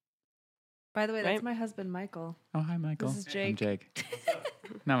 By the way, that's Right? my husband, Michael. Oh, hi, Michael. This is I'm Jake. Jake.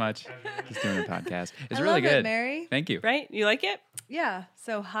 Not much. Just doing a podcast. It's I really love good. it, Mary. Thank you. Right? You like it? Yeah.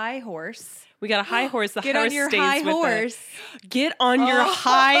 So high horse. We got a high horse. The Get horse on your stays high with the- horse. Get on your Oh,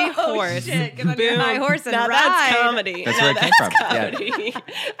 high horse. shit. Get on your high horse and now ride. That's comedy. That's Now where it came that's from. Yeah. comedy.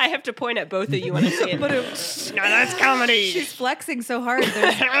 I have to point at both of you when I say it. Now that's comedy. She's flexing so hard.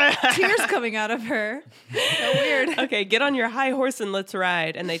 There's tears coming out of her. So weird. Okay, get on your high horse and let's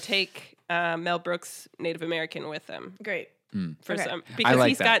ride. And they take Mel Brooks, Native American, with them Great. for Okay. some because like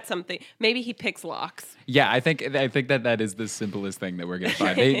he's that. got something. Maybe he picks locks. Yeah, I think that is the simplest thing that we're gonna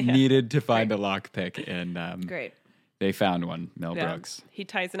find. They needed to find a lockpick, and Great. they found one. Mel Yeah. Brooks. He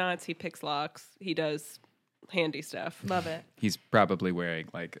ties knots. He picks locks. He does handy stuff. Love it. He's probably wearing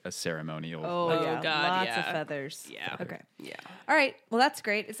like a ceremonial. Oh, Oh, yeah. God, Lots yeah. of feathers. Yeah. Okay. Yeah. All right. Well, that's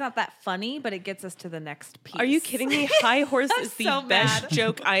great. It's not that funny, but it gets us to the next piece. Are you kidding me? High horse I'm is the so best mad.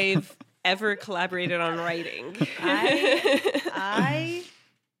 joke I've ever collaborated on writing. I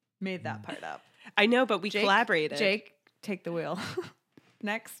made that part up. I know, but we Jake, collaborated. Jake, take the wheel.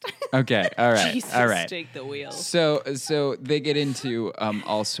 Next. Okay. All right. Jesus, all right. Jake the wheel. So they get into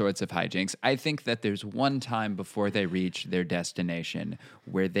all sorts of hijinks. I think that there's one time before they reach their destination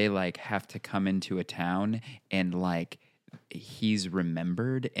where they like have to come into a town and like he's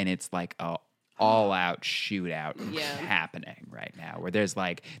remembered and it's like a all out shootout Yeah. happening right now where there's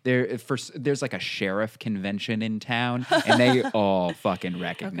like there's like a sheriff convention in town and they all fucking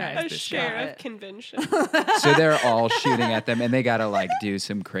recognize A Okay. this sheriff it. convention. guy. So they're all shooting at them and they gotta like do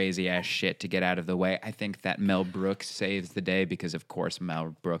some crazy ass shit to get out of the way. I think that Mel Brooks saves the day because of course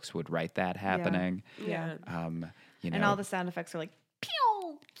Mel Brooks would write that happening. Yeah. You know, And all the sound effects are like pew,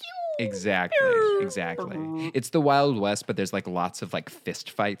 pew. Exactly. It's the Wild West, but there's like lots of like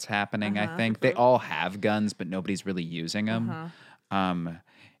fist fights happening. I think they all have guns, but nobody's really using them.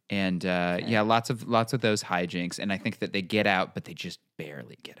 Yeah, lots of those hijinks, and I think that they get out, but they just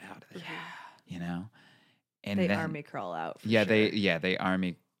barely get out of it. You know, and They then, army crawl out. for Yeah, sure. they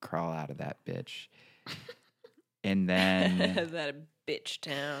army crawl out of that bitch, and then That bitch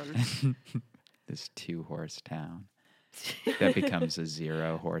town. this 2-horse town that becomes a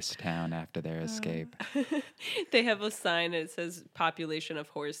 0-horse town after their escape. They have a sign and it says population of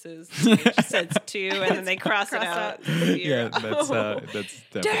horses. It just says 2 and then they cross it out. Yeah, that's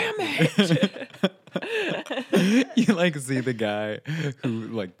Damn definitely- it. You like see the guy who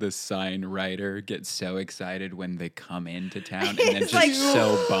like the sign writer gets so excited when they come into town and then just like,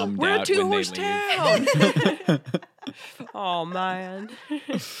 so bummed We're out a when they two-horse leave. town. Oh man.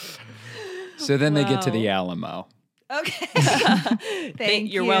 So then they get to the Alamo. Okay.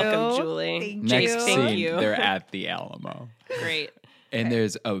 Thank You're you. welcome, Julie. Thank Next you. Thank scene, you. they're at the Alamo. Great. And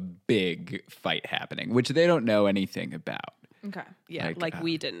there's a big fight happening, which they don't know anything about. Okay. Yeah, like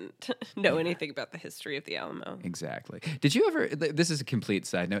we didn't know anything about the history of the Alamo. Exactly. Did you ever? This is a complete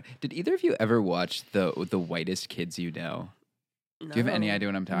side note. Did either of you ever watch the Whitest Kids You Know? Do you have any idea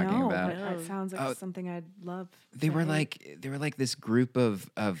what I'm talking No, about? but it sounds like something I'd love. They were like this group of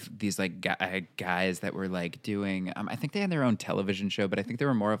these like guys that were like doing. I think they had their own television show, but I think they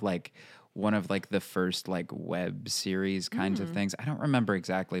were more of like one of like the first like web series kinds of things. I don't remember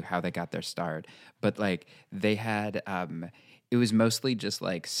exactly how they got their start, but like they had. It was mostly just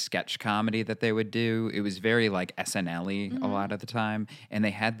like sketch comedy that they would do. It was very like SNL-y a lot of the time, and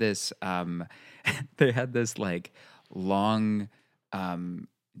they had this. They had this like long.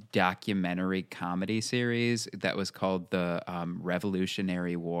 Documentary comedy series that was called the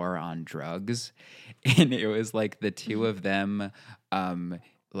Revolutionary War on Drugs, and it was like the two of them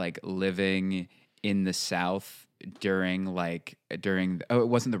like living in the South during it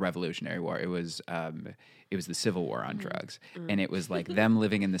wasn't the Revolutionary War, it was the Civil War on drugs, and it was like them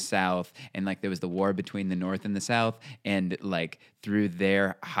living in the South, and like there was the war between the North and the South, and like through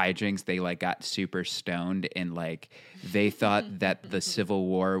their hijinks they like got super stoned, and like they thought that the Civil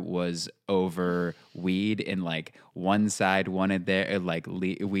War was over weed, and like one side wanted their like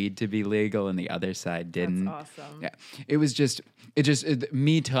weed to be legal and the other side didn't. That's awesome. Yeah, it was just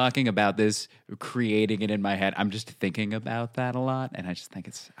me talking about this, creating it in my head. I'm just thinking about that a lot, and I just think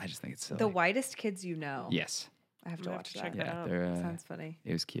it's silly. The Whitest Kids You Know. Yes. I have to I'm gonna have watch to check that. that out. They're, Sounds funny.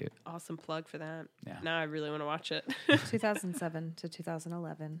 it was cute. Awesome plug for that. Yeah. Now I really want to watch it. 2007 to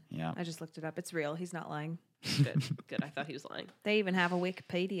 2011. Yeah. I just looked it up. It's real. He's not lying. Good. Good. I thought he was lying. They even have a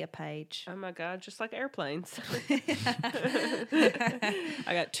Wikipedia page. Oh my God, just like airplanes. I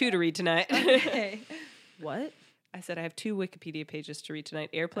got 2 to read tonight. Okay. What? I said I have 2 Wikipedia pages to read tonight.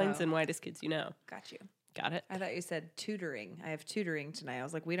 Airplanes Oh. and Whitest Kids You Know. Got you. Got it? I thought you said tutoring. I have tutoring tonight. I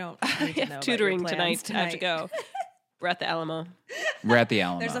was like, we don't I need to know have about tutoring your plans tonight. I have to go. We're at the Alamo. We're at the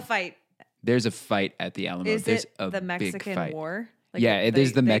Alamo. There's a fight. There's a fight at the Alamo. Is There's it a the big Mexican fight. War? Yeah,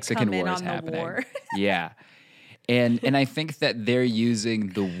 there's the Mexican come in War on is the happening. war. Yeah. And I think that they're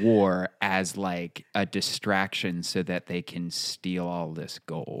using the war as like a distraction so that they can steal all this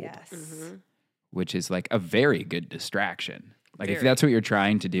gold, Yes. which is like a very good distraction. Like if Very. that's what you're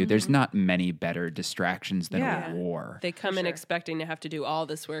trying to do, there's not many better distractions than Yeah. a war. They come in sure. expecting to have to do all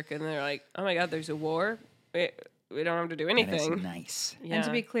this work, and they're like, oh my God, there's a war? We don't have to do That is anything. nice. Yeah. And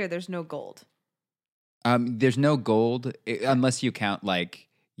to be clear, there's no gold. There's no gold unless you count like,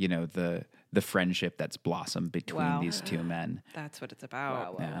 you know, the friendship that's blossomed between Wow. these two men. That's what it's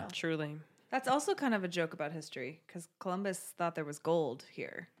about. Wow, wow, wow. Truly. That's also kind of a joke about history because Columbus thought there was gold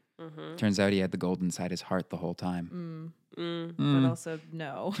here, Turns out he had the gold inside his heart the whole time. but also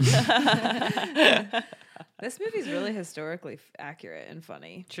no. This movie's really historically accurate and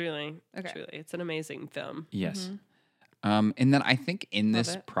funny. Truly. Okay. Truly. It's an amazing film. Yes. And then I think in Love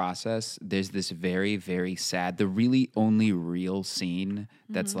this it. process, there's this very, very sad, the really only real scene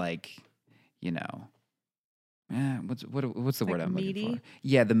that's like, you know, what's the word Like I'm meaty? looking for?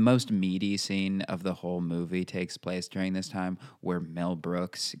 Yeah, the most meaty scene of the whole movie takes place during this time, where Mel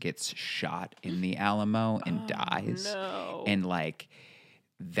Brooks gets shot in the Alamo and dies. No. And like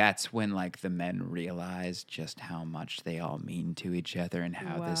that's when like the men realize just how much they all mean to each other, and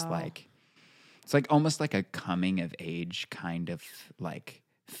how this Wow. like it's like almost like a coming of age kind of like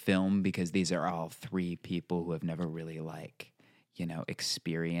film, because these are all 3 people who have never really like, you know,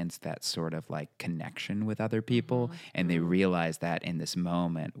 experienced that sort of like connection with other people, and they realize that in this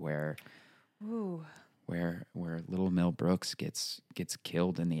moment where Ooh. where little Mel Brooks gets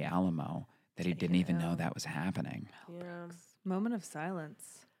killed in the Alamo, that he didn't even know that was happening. Yeah. Moment of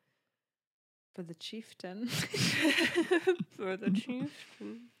silence for the chieftain. For the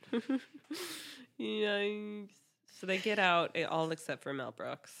chieftain. Yikes. So they get out, all except for Mel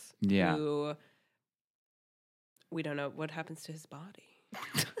Brooks. Yeah. Who we don't know what happens to his body.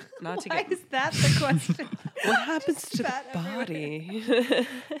 Not to Why get is that the question? what happens to the Spat everywhere. body.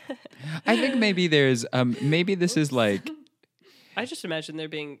 I think maybe there's maybe this is like I just imagine there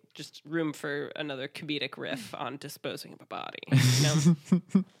being just room for another comedic riff on disposing of a body. You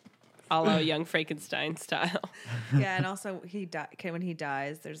know? A la Young Frankenstein style. Yeah, and also when he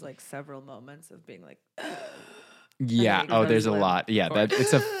dies, there's like several moments of being like, Yeah. he Oh, there's a grows limb. lot. Yeah,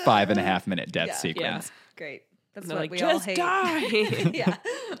 it's a 5.5 minute death Yeah. sequence. Great. That's They're what like, we all just hate. die. Yeah.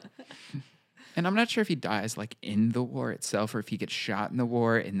 And I'm not sure if he dies like in the war itself or if he gets shot in the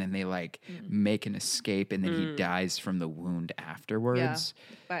war and then they like make an escape and then he dies from the wound afterwards.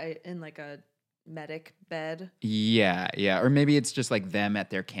 In like a medic bed. Yeah, yeah. Or maybe it's just like them at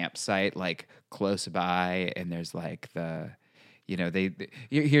their campsite, like close by, and there's like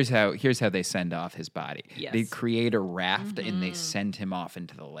here's how they send off his body. Yes. They create a raft and they send him off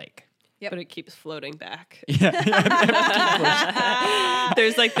into the lake. Yep. But it keeps floating back. Yeah.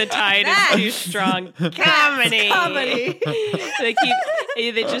 There's like the tide is too strong. Comedy.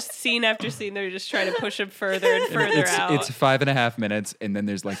 They just scene after scene, they're just trying to push him further and further out. It's 5.5 minutes, and then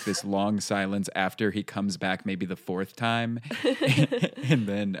there's like this long silence after he comes back, maybe the fourth time, and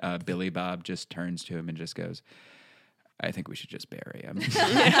then Billy Bob just turns to him and just goes, "I think we should just bury him."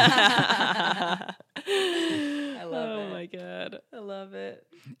 I love it. Oh my God. I love it.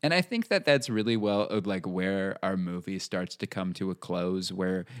 And I think that that's really well like where our movie starts to come to a close,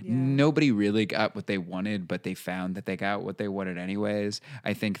 where nobody really got what they wanted, but they found that they got what they wanted anyways.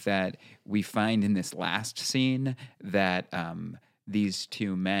 I think that we find in this last scene that these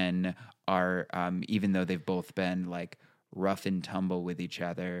two men are, even though they've both been like rough and tumble with each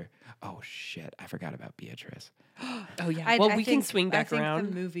other. Oh shit! I forgot about Beatrice. Oh yeah. Well, we can swing back I think around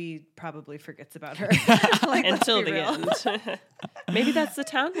the movie probably forgets about her until the end. Maybe that's the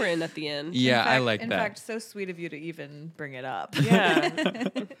town we're in at the end. Yeah, I In like that. fact, so sweet of you to even bring it up. Yeah.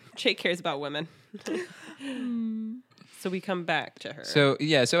 Jake cares about women. So we come back to her. So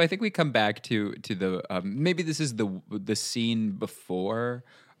I think we come back to the maybe this is the scene before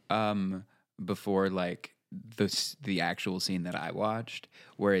like the actual scene that I watched,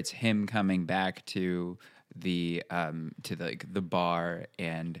 where it's him coming back to the bar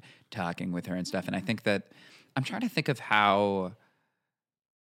and talking with her and stuff. And I think that I'm trying to think of how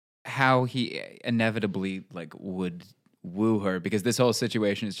he inevitably like would woo her, because this whole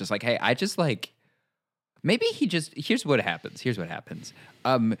situation is just like, hey, I just like, maybe here's what happens.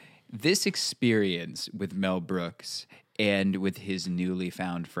 This experience with Mel Brooks and with his newly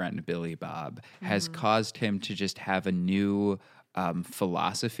found friend Billy Bob has caused him to just have a new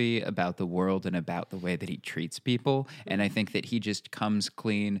philosophy about the world and about the way that he treats people. And I think that he just comes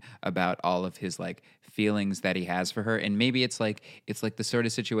clean about all of his like feelings that he has for her. And maybe it's like the sort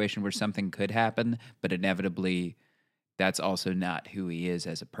of situation where something could happen, but inevitably that's also not who he is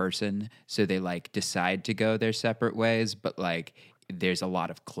as a person. So they like decide to go their separate ways, but like there's a lot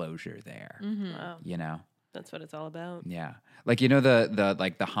of closure there, Wow. you know? That's what it's all about. Yeah. Like, you know, the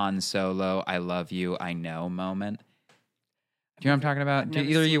like the Han Solo, I love you, I know moment. Do you know what I'm talking about? Do never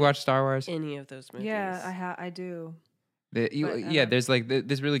either of you seen watch Star Wars? Any of those movies. Yeah, I do. There's like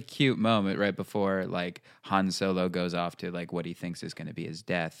this really cute moment right before like Han Solo goes off to like what he thinks is going to be his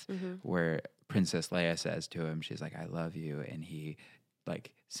death, where Princess Leia says to him, she's like, "I love you," and he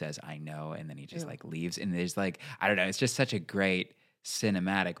like says, "I know," and then he just like leaves. And there's like, I don't know, it's just such a great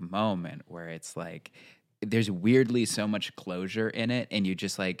cinematic moment where it's like there's weirdly so much closure in it, and you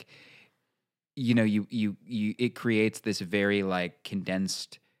just like, you know, you it creates this very like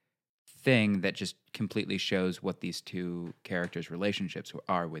condensed thing that just completely shows what these two characters' relationships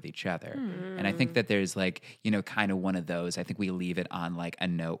are with each other. And I think that there's like, you know, kind of one of those. I think we leave it on like a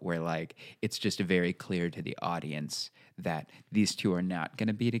note where like it's just very clear to the audience that these two are not going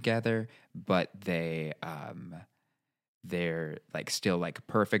to be together, but they're like still like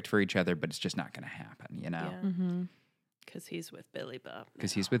perfect for each other, but it's just not going to happen, you know? Yeah. Because he's with Billy Bob.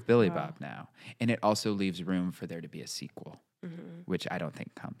 Because he's with Billy Bob now. And it also leaves room for there to be a sequel, which I don't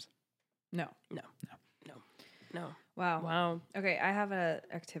think comes. No. Wow. Wow. Okay, I have an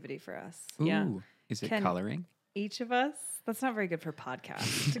activity for us. Ooh, Yeah. is it Can- coloring? Each of us. That's not very good for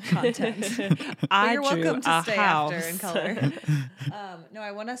podcast content. But I you're drew welcome to a stay house. after and color. No,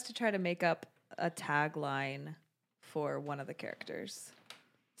 I want us to try to make up a tagline for one of the characters.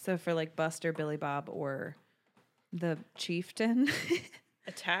 So for like Buster, Billy Bob, or the chieftain,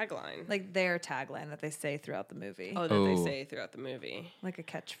 A tagline. like their tagline that they say throughout the movie, that they say throughout the movie. like a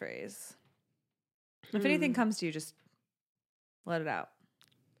catchphrase. If anything comes to you, just let it out.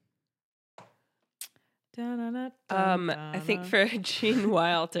 I think for Gene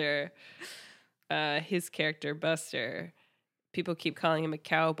Wilder, his character Buster, people keep calling him a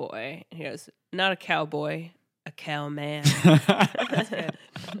cowboy, and he goes, "Not a cowboy, a cowman." That's good.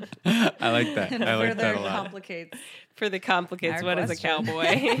 I like that. I like Further that a lot. complicates For the complicates, Our what is a question.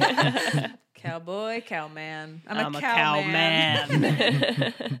 cowboy? cowboy, cowman. I'm a a cowman.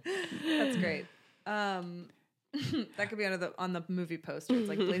 cowman. That's great. That could be on the movie poster. It's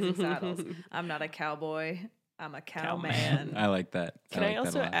like Blazing Saddles. I'm not a cowboy. I'm a Cow cowman. I like that. Can like I that a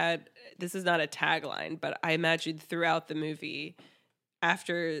also lot. add, this is not a tagline, but I imagine throughout the movie,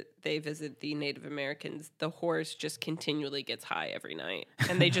 after they visit the Native Americans, the horse just continually gets high every night.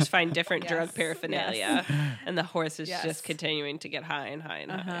 And they just find different drug Yes, paraphernalia. And the horse is Yes. just continuing to get high and high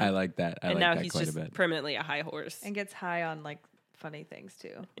and high. I like that. I And like now that he's quite just a bit. permanently a high horse. And gets high on like funny things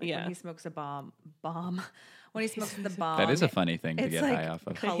too. Like Yeah. when he smokes a bomb. When he smokes the bomb. That is a funny thing to it's get like high off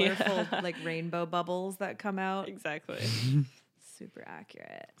of. colorful like rainbow bubbles that come out. Exactly. Super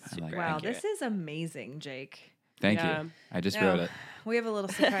accurate. I like Wow, that. this is amazing, Jake. Thank Yeah. you. I just Now, wrote it. We have a little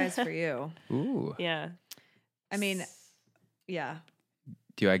surprise for you. Ooh. Yeah. I mean, yeah.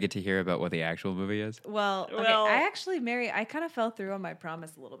 Do I get to hear about what the actual movie is? Well, okay, Well- I actually, Mary, I kind of fell through on my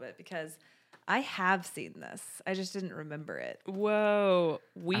promise a little bit because I have seen this. I just didn't remember it. Whoa.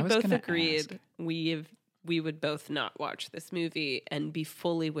 We I was both gonna agreed ask. we would both not watch this movie and be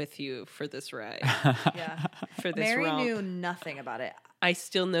fully with you for this ride, Yeah. for this Mary romp. knew nothing about it. I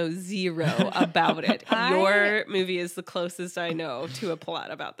still know zero about it. I- Your movie is the closest I know to a plot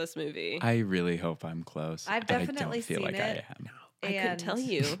about this movie. I really hope I'm close. I've but definitely I don't feel seen like it. I am. I could tell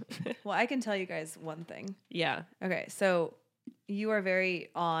you. Well, I can tell you guys one thing. Yeah. Okay, so you are very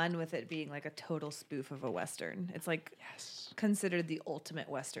on with it being like a total spoof of a Western. It's like considered the ultimate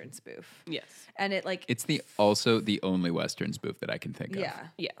Western spoof. Yes. And it like, It's also the only Western spoof that I can think of. yeah,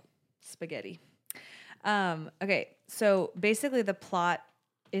 Yeah. spaghetti. Okay, so basically the plot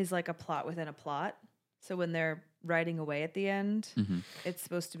is like a plot within a plot. So when they're riding away at the end, it's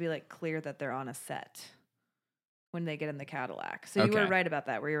supposed to be like clear that they're on a set when they get in the Cadillac. So you were Okay. right about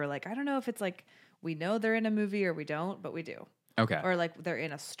that, where you were like, I don't know if it's like we know they're in a movie or we don't, but we do. Okay. Or like they're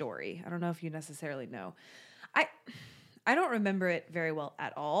in a story. I don't know if you necessarily know. I don't remember it very well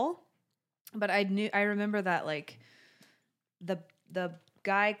at all, but I remember that like the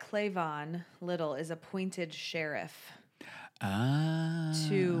guy Clavon Little is appointed sheriff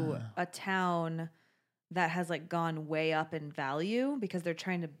to a town that has like gone way up in value because they're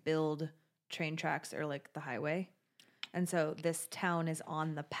trying to build train tracks or like the highway. And so this town is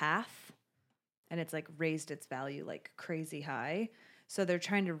on the path and it's like raised its value like crazy high. So they're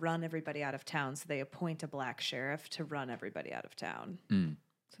trying to run everybody out of town. So they appoint a black sheriff to run everybody out of town. Mm.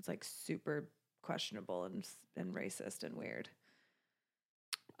 So it's like super questionable and racist and weird.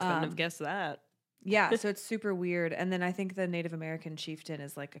 Couldn't have guessed that. Yeah, so it's super weird. And then I think the Native American chieftain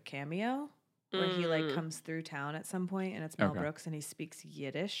is like a cameo where he like comes through town at some point and it's Mel Okay. Brooks and he speaks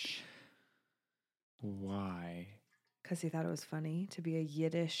Yiddish Why? because he thought it was funny to be a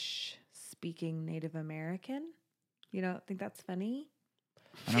Yiddish speaking Native American. You don't think that's funny?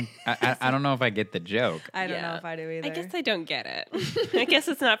 I don't know if I get the joke. I don't know Yeah. if I do either. I guess I don't get it. I guess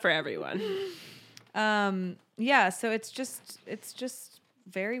it's not for everyone. Yeah, so it's just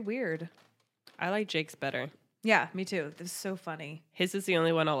very weird. I like Jake's better. Yeah, me too. This is so funny. His is the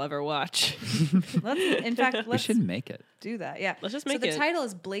only one I'll ever watch. In fact, We let's should make it. do that. Yeah. Let's just So make the it. title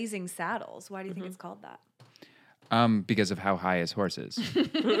is Blazing Saddles. Why do you think it's called that? Because of how high his horse is.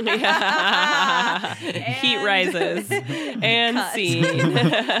 Heat rises and Cut. scene.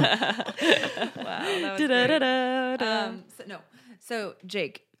 Wow, that was great. Da-da-da-da. So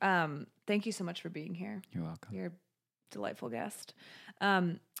Jake, thank you so much for being here. You're welcome. You're a delightful guest.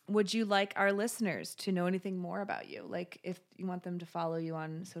 Would you like our listeners to know anything more about you? Like if you want them to follow you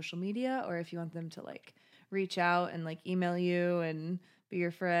on social media or if you want them to like reach out and like email you and be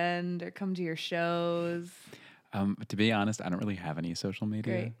your friend or come to your shows. To be honest, I don't really have any social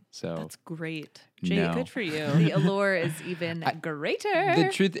media. Great. So That's great. Jake, No. good for you. The allure is even greater. the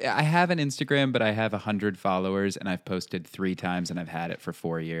truth, I have an Instagram, but I have 100 followers and I've posted 3 times and I've had it for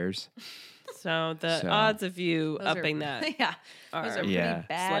 4 years. So the So- odds of you Those are- upping that. yeah. Those are pretty Yeah.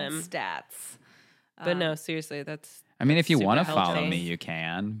 bad Slim. stats. But no, seriously, that's I mean, if you Super want to healthy. follow me, you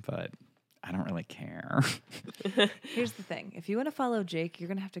can, but I don't really care. Here's the thing. If you want to follow Jake, you're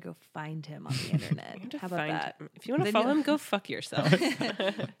going to have to go find him on the internet. How about find that? him. If you want to Then follow you'll- him, go fuck yourself.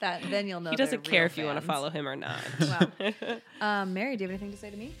 Then you'll know He they're doesn't care real if you want to fans. follow him or not. Wow. Mary, do you have anything to say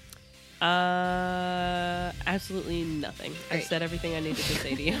to me? Absolutely nothing. I've Great. said everything I needed to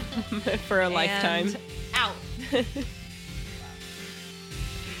say to you for a lifetime. And out.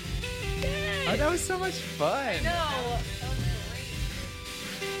 Oh, that was so much fun. No.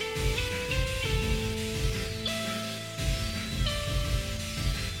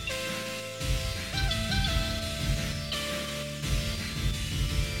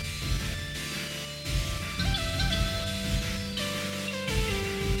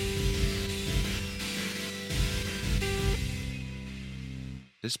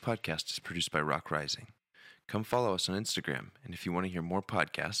 This podcast is produced by Rock Rising. Come follow us on Instagram, and if you want to hear more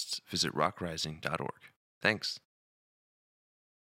podcasts, visit rockrising.org. Thanks.